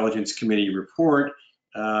Intelligence Committee report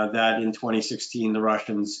that in 2016, the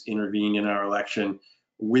Russians intervened in our election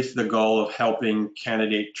with the goal of helping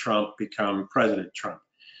candidate Trump become President Trump.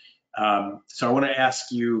 So I want to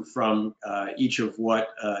ask you from each of what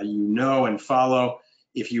you know and follow,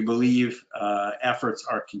 if you believe efforts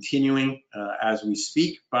are continuing as we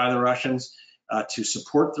speak by the Russians to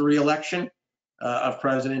support the re-election of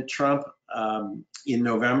President Trump in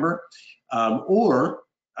November, or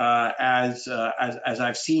as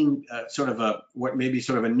I've seen sort of what may be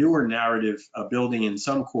sort of a newer narrative building in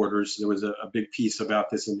some quarters. There was a big piece about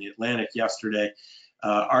this in the Atlantic yesterday,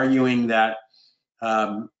 arguing that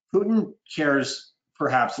Putin cares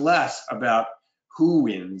perhaps less about who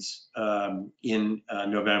wins in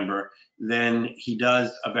November than he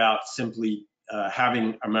does about simply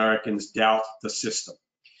having Americans doubt the system.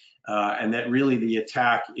 And that really the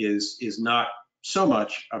attack is not so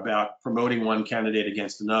much about promoting one candidate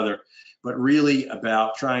against another, but really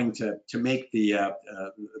about trying to make the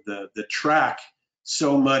track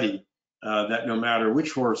so muddy that no matter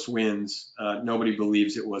which horse wins, nobody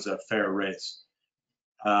believes it was a fair race.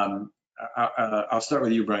 I'll start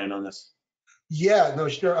with you, Brian, on this. Yeah, no,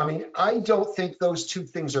 sure. I mean, I don't think those two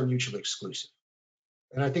things are mutually exclusive.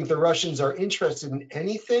 And I think the Russians are interested in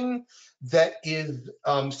anything that is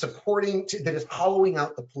that is hollowing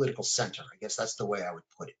out the political center. I guess that's the way I would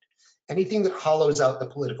put it. Anything that hollows out the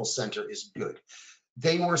political center is good.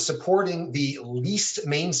 They were supporting the least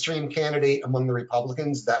mainstream candidate among the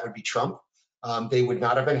Republicans. That would be Trump. They would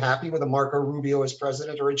not have been happy with a Marco Rubio as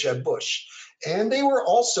president or a Jeb Bush. And they were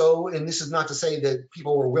also, and this is not to say that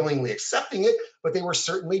people were willingly accepting it, but they were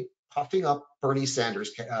certainly puffing up Bernie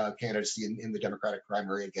Sanders' candidacy in the Democratic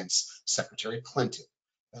primary against Secretary Clinton.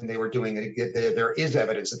 And they were doing it. There is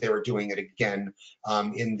evidence that they were doing it again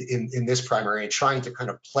in this primary and trying to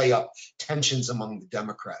kind of play up tensions among the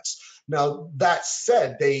Democrats. Now, that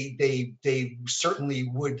said, they certainly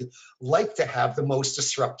would like to have the most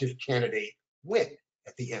disruptive candidate win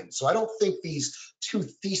at the end. So I don't think these two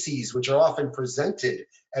theses, which are often presented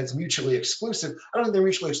as mutually exclusive, I don't think they're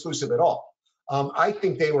mutually exclusive at all. I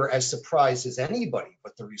think they were as surprised as anybody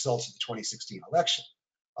with the results of the 2016 election.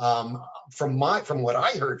 From what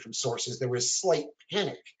I heard from sources, there was slight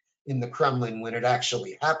panic in the Kremlin when it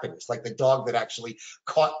actually happened. It's like the dog that actually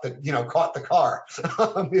caught the car,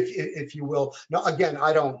 if you will. Now, again,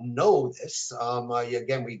 I don't know this.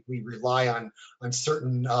 Again, we rely on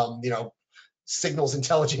certain signals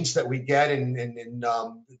intelligence that we get and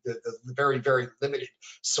the very, very limited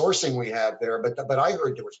sourcing we have there. But I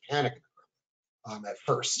heard there was panic in the Kremlin at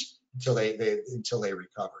first until they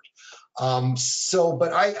recovered.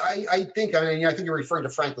 But I think you're referring to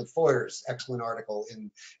Franklin Foyer's excellent article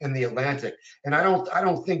in the Atlantic, and I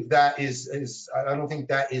don't think that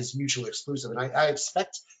is mutually exclusive, and I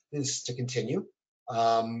expect this to continue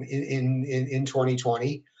in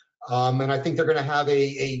 2020. And I think they're going to have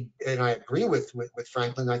and I agree with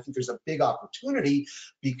Franklin. I think there's a big opportunity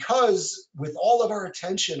because with all of our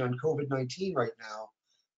attention on COVID-19 right now,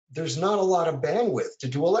 there's not a lot of bandwidth to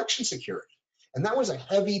do election security. And that was a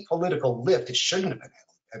heavy political lift. It shouldn't have been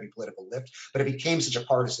a heavy political lift, but it became such a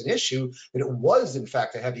partisan issue that it was, in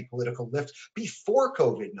fact, a heavy political lift before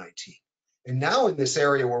COVID-19. And now in this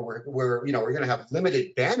area where we're going to have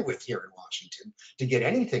limited bandwidth here in Washington to get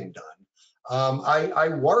anything done, I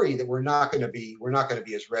worry that we're not going to be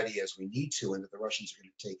as ready as we need to, and that the Russians are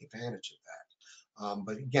going to take advantage of that.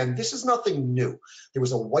 But again, this is nothing new. There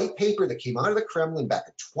was a white paper that came out of the Kremlin back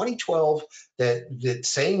in 2012 that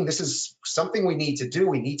saying this is something we need to do.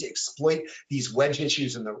 We need to exploit these wedge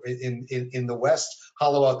issues in the West,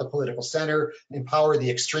 hollow out the political center, empower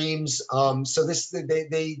the extremes. So this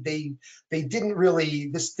didn't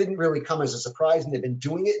really come as a surprise, and they've been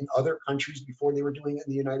doing it in other countries before they were doing it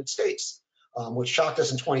in the United States. What shocked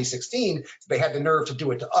us in 2016 is they had the nerve to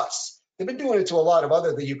do it to us. They've been doing it to a lot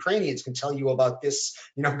of the Ukrainians can tell you about this,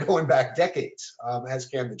 going back decades, as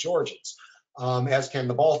can the Georgians, as can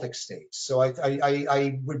the Baltic states. So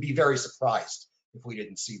I would be very surprised if we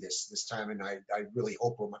didn't see this time, and I really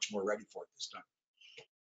hope we're much more ready for it this time.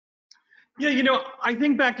 Yeah, I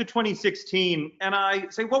think back to 2016, and I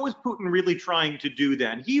say, what was Putin really trying to do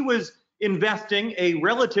then? He was investing a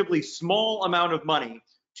relatively small amount of money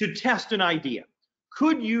to test an idea.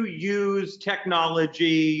 Could you use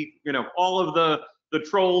technology, all of the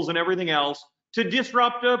trolls and everything else to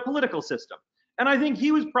disrupt a political system? And I think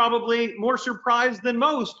he was probably more surprised than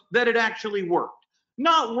most that it actually worked.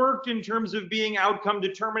 Not worked in terms of being outcome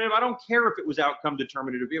determinative. I don't care if it was outcome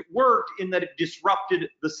determinative. It worked in that it disrupted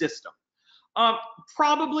the system.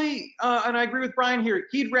 Probably, and I agree with Brian here,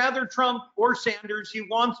 he'd rather Trump or Sanders. He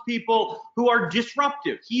wants people who are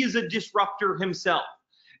disruptive. He is a disruptor himself.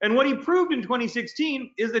 And what he proved in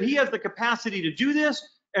 2016 is that he has the capacity to do this,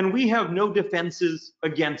 and we have no defenses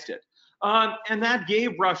against it. And that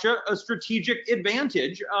gave Russia a strategic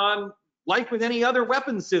advantage. Like with any other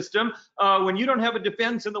weapons system, when you don't have a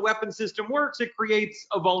defense and the weapon system works, it creates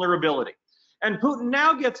a vulnerability. And Putin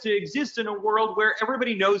now gets to exist in a world where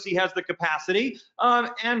everybody knows he has the capacity,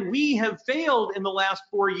 and we have failed in the last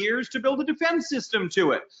 4 years to build a defense system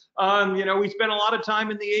to it. We spent a lot of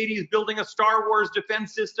time in the 80s building a Star Wars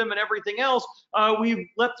defense system and everything else. We've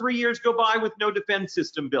let 3 years go by with no defense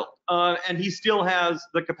system built, and he still has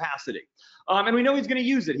the capacity. And we know he's going to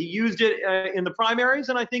use it. He used it in the primaries,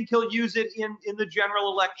 and I think he'll use it in the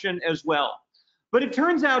general election as well. But it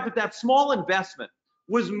turns out that small investment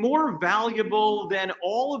was more valuable than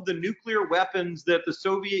all of the nuclear weapons that the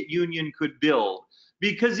Soviet Union could build,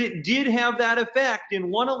 because it did have that effect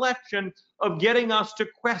in one election of getting us to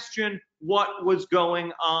question what was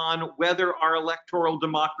going on, whether our electoral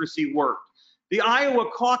democracy worked. The Iowa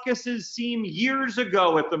caucuses seem years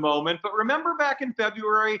ago at the moment, but remember back in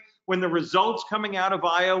February when the results coming out of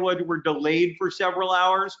Iowa were delayed for several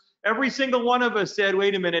hours? Every single one of us said,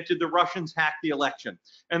 wait a minute, did the Russians hack the election?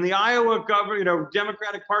 And the Iowa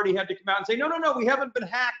Democratic Party had to come out and say, no, we haven't been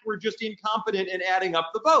hacked. We're just incompetent in adding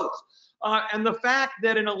up the votes. And the fact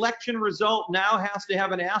that an election result now has to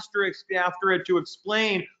have an asterisk after it to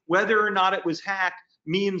explain whether or not it was hacked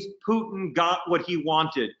means Putin got what he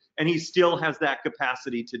wanted, and he still has that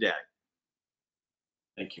capacity today.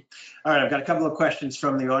 Thank you. All right, I've got a couple of questions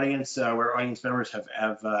from the audience where audience members have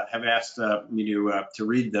asked me to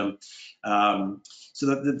read them. So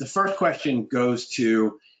the first question goes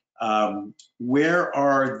to where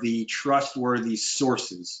are the trustworthy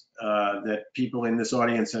sources that people in this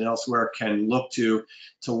audience and elsewhere can look to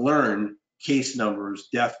learn case numbers,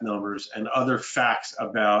 death numbers, and other facts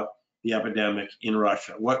about the epidemic in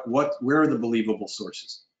Russia? Where are the believable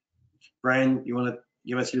sources? Brian, you want to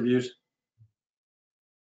give us your views?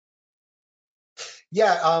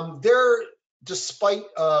 Yeah, despite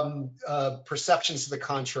perceptions to the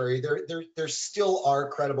contrary, there still are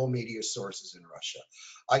credible media sources in Russia.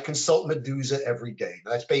 I consult Meduza every day.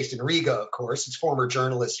 That's based in Riga, of course. It's former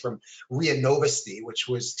journalists from RIA Novosti, which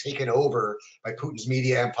was taken over by Putin's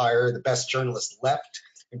media empire. The best journalist left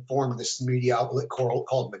and formed this media outlet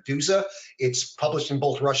called Meduza. It's published in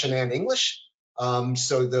both Russian and English.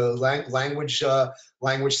 So the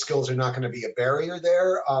language skills are not going to be a barrier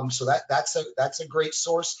there. So that's a great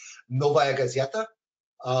source. Novaya Gazeta,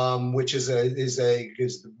 which is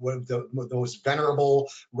one of the most venerable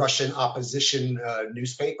Russian opposition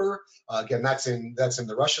newspaper. Again, that's in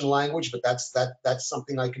the Russian language, but that's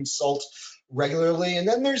something I consult regularly. And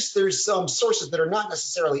then there's some sources that are not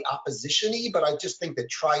necessarily opposition-y, but I just think that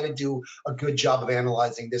try to do a good job of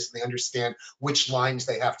analyzing this, and they understand which lines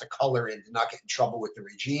they have to color in to not get in trouble with the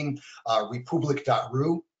regime.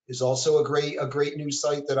 Republic.ru is also a great news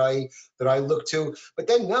site that I look to. But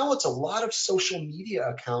then now it's a lot of social media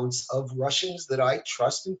accounts of Russians that I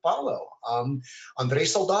trust and follow. Andrei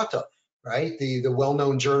Soldatov, right, the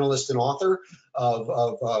well-known journalist and author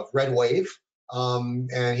of Red Wave.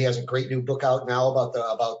 And he has a great new book out now about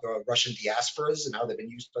the Russian diasporas and how they've been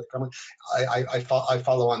used by the Kremlin. I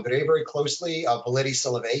follow Andrei very closely. Valery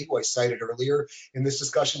Solovey, who I cited earlier in this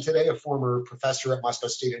discussion today, a former professor at Moscow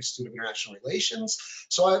State Institute of International Relations.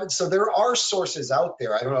 So there are sources out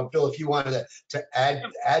there. I don't know, Bill, if you wanted to add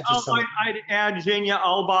to some. I'd add Zhenya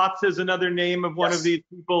Albatz as another name of one of these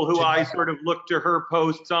people who I sort of look to her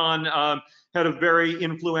posts on. Had a very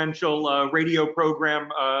influential radio program,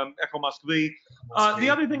 Echo Moskvy. The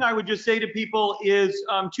other thing I would just say to people is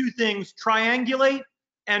two things: triangulate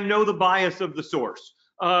and know the bias of the source.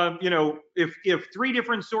 If three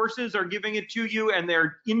different sources are giving it to you and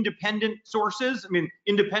they're independent sources,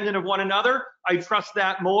 independent of one another, I trust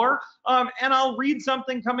that more. And I'll read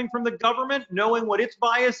something coming from the government knowing what its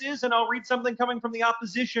bias is, and I'll read something coming from the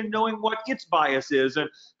opposition knowing what its bias is. And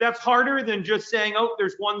that's harder than just saying, oh,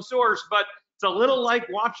 there's one source, but it's a little like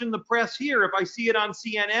watching the press here. If I see it on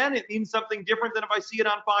CNN, it means something different than if I see it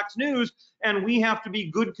on Fox News. And we have to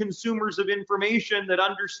be good consumers of information that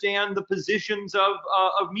understand the positions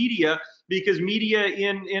of media, because media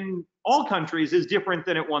in all countries is different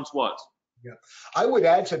than it once was. Yeah, I would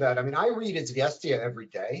add to that. I read Izvestia every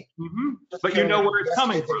day. But you know where it's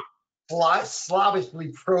coming from.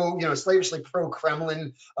 Slavishly slavishly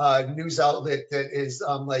pro-Kremlin news outlet that is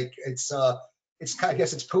I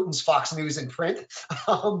guess it's Putin's Fox News in print.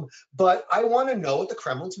 But I want to know what the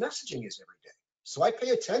Kremlin's messaging is every day. So I pay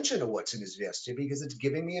attention to what's in Izvestia because it's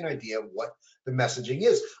giving me an idea of what the messaging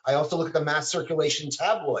is. I also look at the mass circulation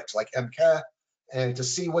tabloids like MK and to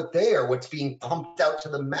see what's being pumped out to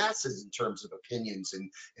the masses in terms of opinions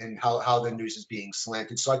and how the news is being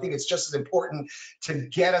slanted. So I think it's just as important to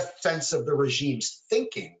get a sense of the regime's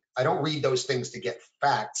thinking. I don't read those things to get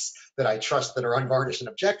facts that I trust that are unvarnished and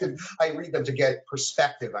objective. I read them to get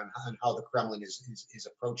perspective on how the Kremlin is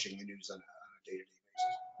approaching the news on a day-to-day basis.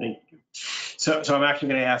 Thank you. So I'm actually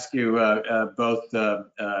going to ask you both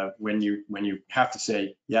when you have to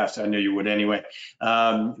say yes. I know you would anyway.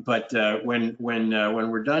 But when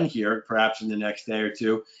we're done here, perhaps in the next day or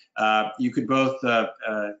two, you could both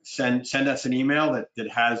send us an email that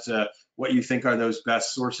has what you think are those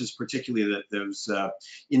best sources, particularly those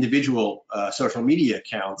individual social media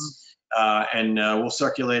accounts, and we'll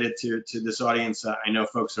circulate it to this audience. I know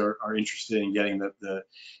folks are interested in getting the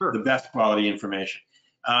best quality information.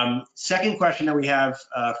 Second question that we have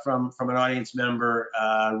from an audience member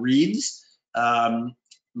reads,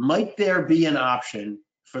 might there be an option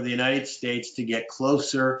for the United States to get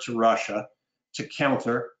closer to Russia to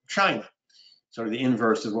counter China? Sort of the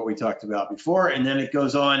inverse of what we talked about before. And then it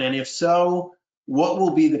goes on, and if so, what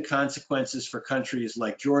will be the consequences for countries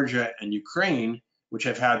like Georgia and Ukraine, which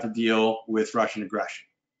have had to deal with Russian aggression?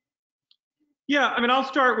 Yeah, I'll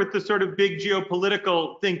start with the sort of big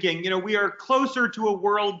geopolitical thinking. We are closer to a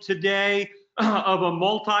world today of a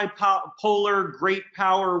multipolar great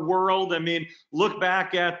power world. Look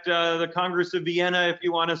back at the Congress of Vienna if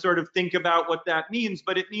you want to sort of think about what that means,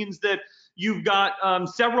 but it means that you've got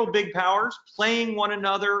several big powers playing one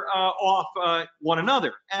another off one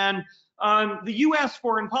another. And the U.S.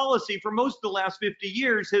 foreign policy for most of the last 50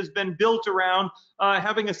 years has been built around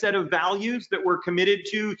having a set of values that we're committed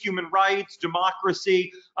to: human rights,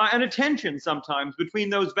 democracy, and a tension sometimes between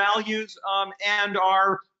those values and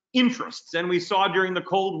our interests. And we saw during the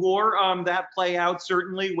Cold War that play out,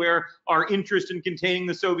 certainly, where our interest in containing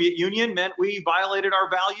the Soviet Union meant we violated our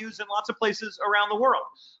values in lots of places around the world.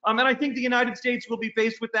 And I think the United States will be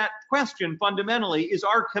faced with that question fundamentally: is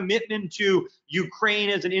our commitment to Ukraine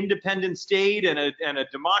as an independent state and a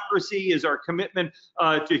democracy, is our commitment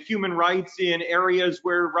to human rights in areas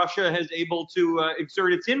where Russia has able to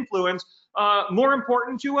exert its influence more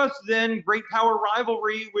important to us than great power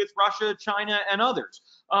rivalry with Russia, China, and others?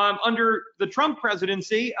 Under the Trump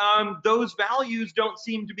presidency, those values don't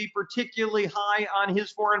seem to be particularly high on his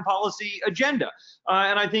foreign policy agenda.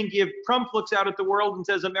 And I think if Trump looks out at the world and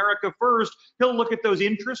says America first, he'll look at those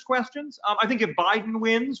interest questions. I think if Biden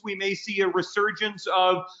wins, we may see a resurgence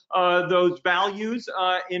of those values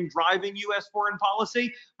in driving U.S. foreign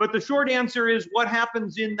policy. But the short answer is, what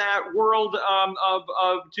happens in that world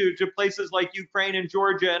to places like Ukraine and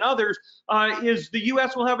Georgia and others is the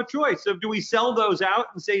U.S. will have a choice of, do we sell those out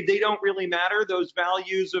and say they don't really matter, those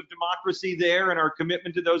values of democracy there and our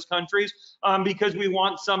commitment to those countries, because we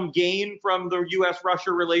want some gain from the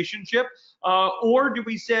U.S.-Russia relationship? Or do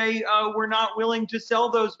we say we're not willing to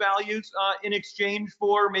sell those values in exchange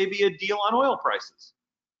for maybe a deal on oil prices?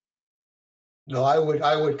 No, I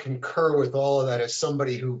would concur with all of that as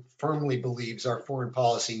somebody who firmly believes our foreign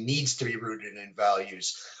policy needs to be rooted in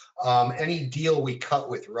values. Any deal we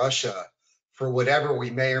cut with Russia, for whatever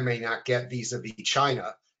we may or may not get vis-a-vis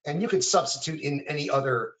China, And you could substitute in any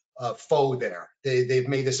other foe there. They've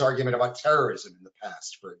made this argument about terrorism in the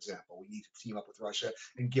past, for example. We need to team up with Russia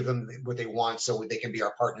and give them what they want so they can be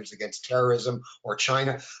our partners against terrorism or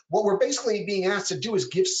China. What we're basically being asked to do is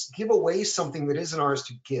give away something that isn't ours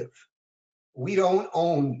to give. We don't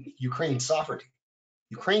own Ukraine's sovereignty.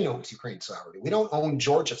 Ukraine owns Ukraine's sovereignty. We don't own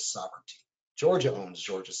Georgia's sovereignty. Georgia owns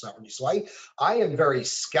Georgia's sovereignty. So I am very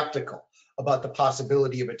skeptical about the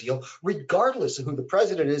possibility of a deal, regardless of who the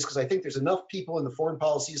president is, because I think there's enough people in the foreign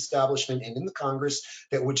policy establishment and in the Congress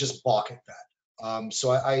that would just balk at that.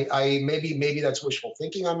 So maybe that's wishful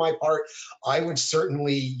thinking on my part. I would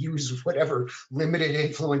certainly use whatever limited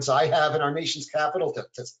influence I have in our nation's capital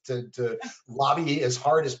to lobby as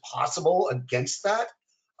hard as possible against that,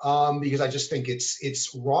 because I just think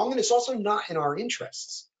it's wrong, and it's also not in our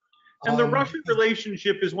interests. And the Russian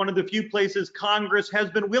relationship is one of the few places Congress has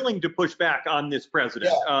been willing to push back on this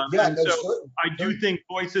president. So I do think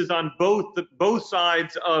voices on both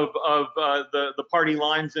sides of the party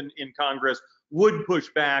lines in Congress would push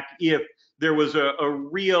back if there was a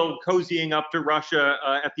real cozying up to Russia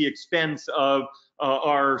at the expense of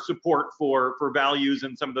our support for values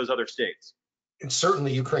in some of those other states. And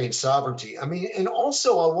certainly Ukraine's sovereignty. I mean, and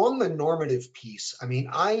also along the normative piece, I mean,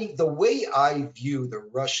 the way I view the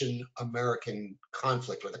Russian-American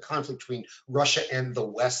conflict, or the conflict between Russia and the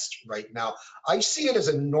West right now, I see it as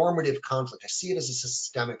a normative conflict. I see it as a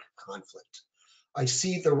systemic conflict. I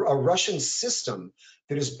see a Russian system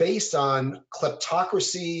that is based on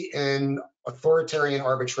kleptocracy and authoritarian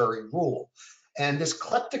arbitrary rule. And this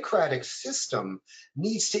kleptocratic system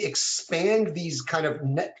needs to expand these kind of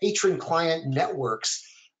patron-client networks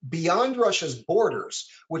beyond Russia's borders,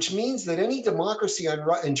 which means that any democracy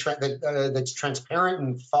that's transparent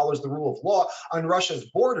and follows the rule of law on Russia's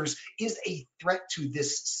borders is a threat to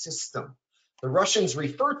this system. The Russians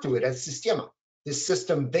refer to it as sistema, this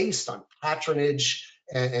system based on patronage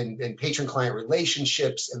and patron-client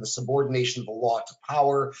relationships and the subordination of the law to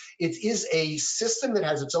power. It is a system that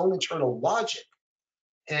has its own internal logic,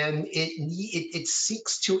 and it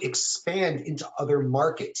seeks to expand into other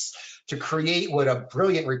markets to create what a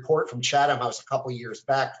brilliant report from Chatham House a couple years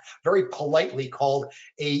back very politely called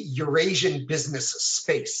a Eurasian business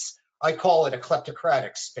space. I call it a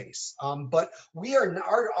kleptocratic space. But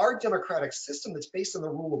our democratic system that's based on the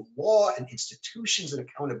rule of law and institutions and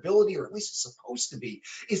accountability, or at least it's supposed to be,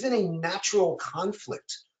 is in a natural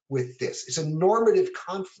conflict with this. It's a normative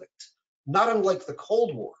conflict, not unlike the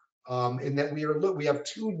Cold War, in that we have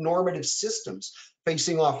two normative systems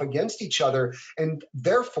facing off against each other. And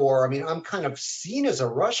therefore, I mean, I'm kind of seen as a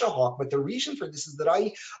Russia hawk, but the reason for this is that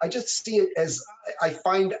I just see it as, I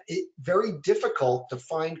find it very difficult to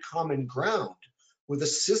find common ground with a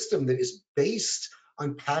system that is based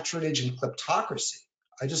on patronage and kleptocracy.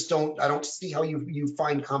 I don't see how you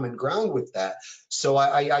find common ground with that. So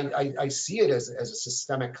I see it as a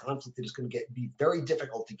systemic conflict that is going to be very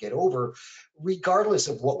difficult to get over, regardless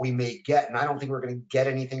of what we may get. And I don't think we're going to get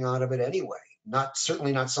anything out of it anyway.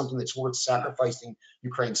 Certainly not something that's worth sacrificing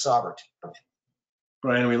Ukraine's sovereignty.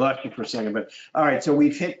 Brian, we lost you for a second, but all right. So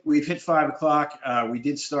we've hit 5 o'clock. We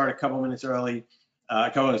did start a couple minutes early,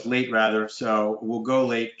 a couple minutes late rather. So we'll go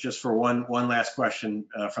late just for one last question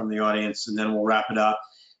from the audience, and then we'll wrap it up.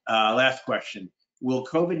 Last question: will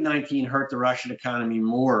COVID-19 hurt the Russian economy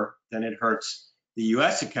more than it hurts the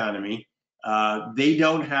U.S. economy? They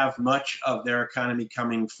don't have much of their economy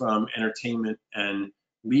coming from entertainment and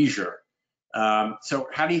leisure. So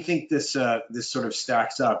how do you think this sort of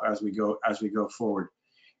stacks up as we go forward?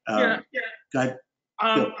 Go ahead.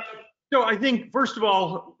 So I think, first of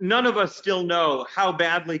all, none of us still know how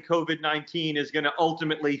badly COVID-19 is going to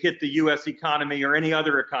ultimately hit the U.S. economy or any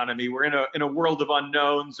other economy. We're in a world of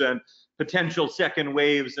unknowns and potential second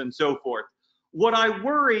waves and so forth. What I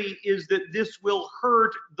worry is that this will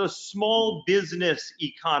hurt the small business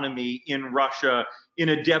economy in Russia in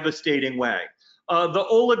a devastating way. The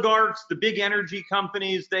oligarchs, the big energy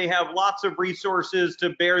companies, they have lots of resources to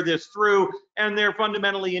bear this through, and they're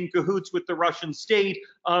fundamentally in cahoots with the Russian state.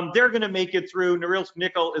 They're going to make it through. Norilsk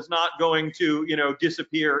Nickel is not going to,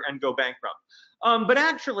 disappear and go bankrupt. But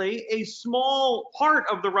actually, a small part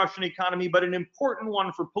of the Russian economy, but an important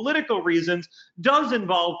one for political reasons, does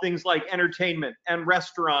involve things like entertainment and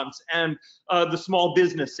restaurants and the small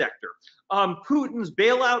business sector. Putin's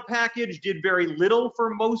bailout package did very little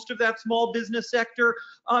for most of that small business sector.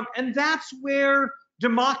 And that's where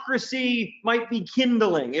democracy might be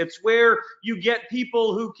kindling. It's where you get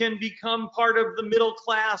people who can become part of the middle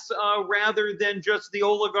class rather than just the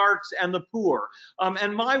oligarchs and the poor.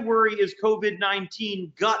 And my worry is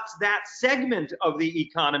COVID-19 guts that segment of the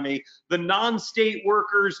economy, the non-state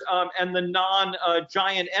workers and the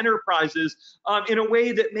non-giant enterprises, in a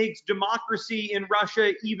way that makes democracy in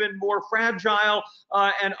Russia even more fragile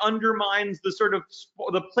and undermines the sort of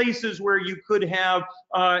the places where you could have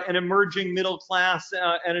an emerging middle class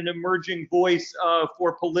and an emerging voice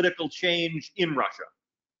for political change in Russia.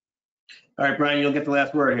 All right, Brian, you'll get the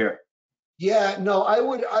last word here. Yeah, no, I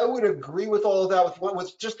would agree with all of that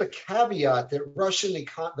with just the caveat that the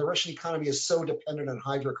Russian economy is so dependent on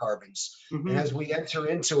hydrocarbons. And as we enter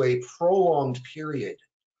into a prolonged period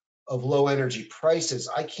of low energy prices,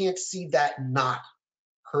 I can't see that not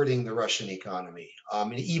hurting the Russian economy,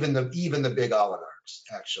 and even the big oligarchs,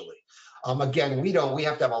 actually. Again, we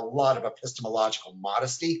have to have a lot of epistemological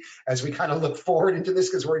modesty as we kind of look forward into this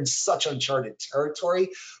because we're in such uncharted territory.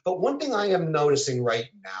 But one thing I am noticing right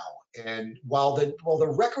now, and while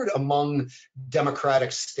the record among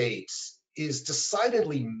democratic states is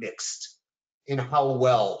decidedly mixed in how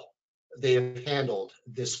well they have handled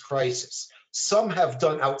this crisis, some have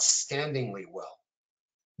done outstandingly well.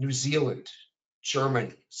 New Zealand,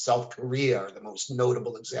 Germany, South Korea are the most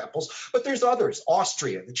notable examples, but there's others.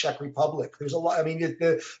 Austria, the Czech Republic. There's a lot. I mean,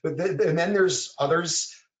 and then there's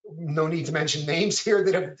others. No need to mention names here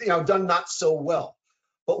that have done not so well.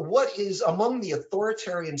 But what is among the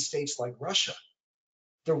authoritarian states like Russia?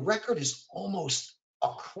 The record is almost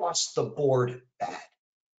across the board bad.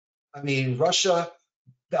 I mean, Russia,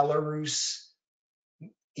 Belarus,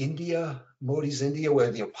 India, Modi's India, where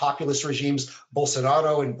the populist regimes,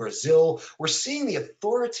 Bolsonaro in Brazil, we're seeing the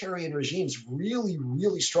authoritarian regimes really,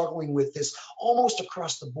 really struggling with this almost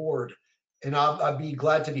across the board. And I'll be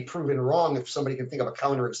glad to be proven wrong if somebody can think of a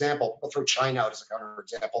counterexample. We'll throw China out as a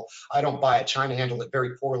counterexample. I don't buy it. China handled it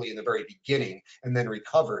very poorly in the very beginning and then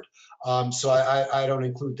recovered. So I don't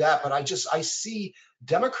include that. But I see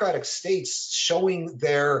democratic states showing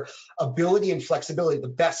their ability and flexibility, the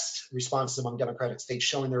best responses among democratic states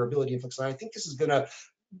showing their ability and flexibility. I think this is going to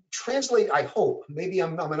translate, I hope, maybe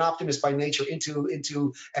I'm an optimist by nature,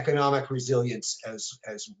 into economic resilience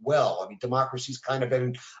as well. I mean, democracy's kind of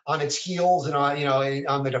been on its heels and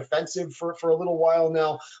on the defensive for a little while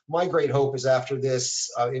now. My great hope is after this,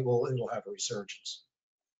 it'll have a resurgence.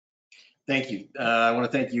 Thank you. I want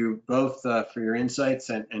to thank you both for your insights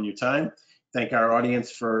and your time. Thank our audience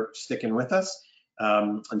for sticking with us.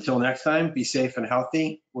 Until next time, be safe and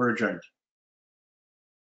healthy. We're adjourned.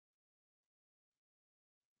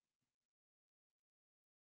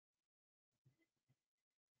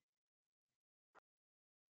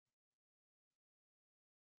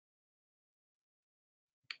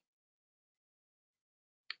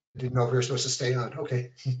 I didn't know if we were supposed to stay on.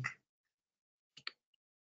 Okay.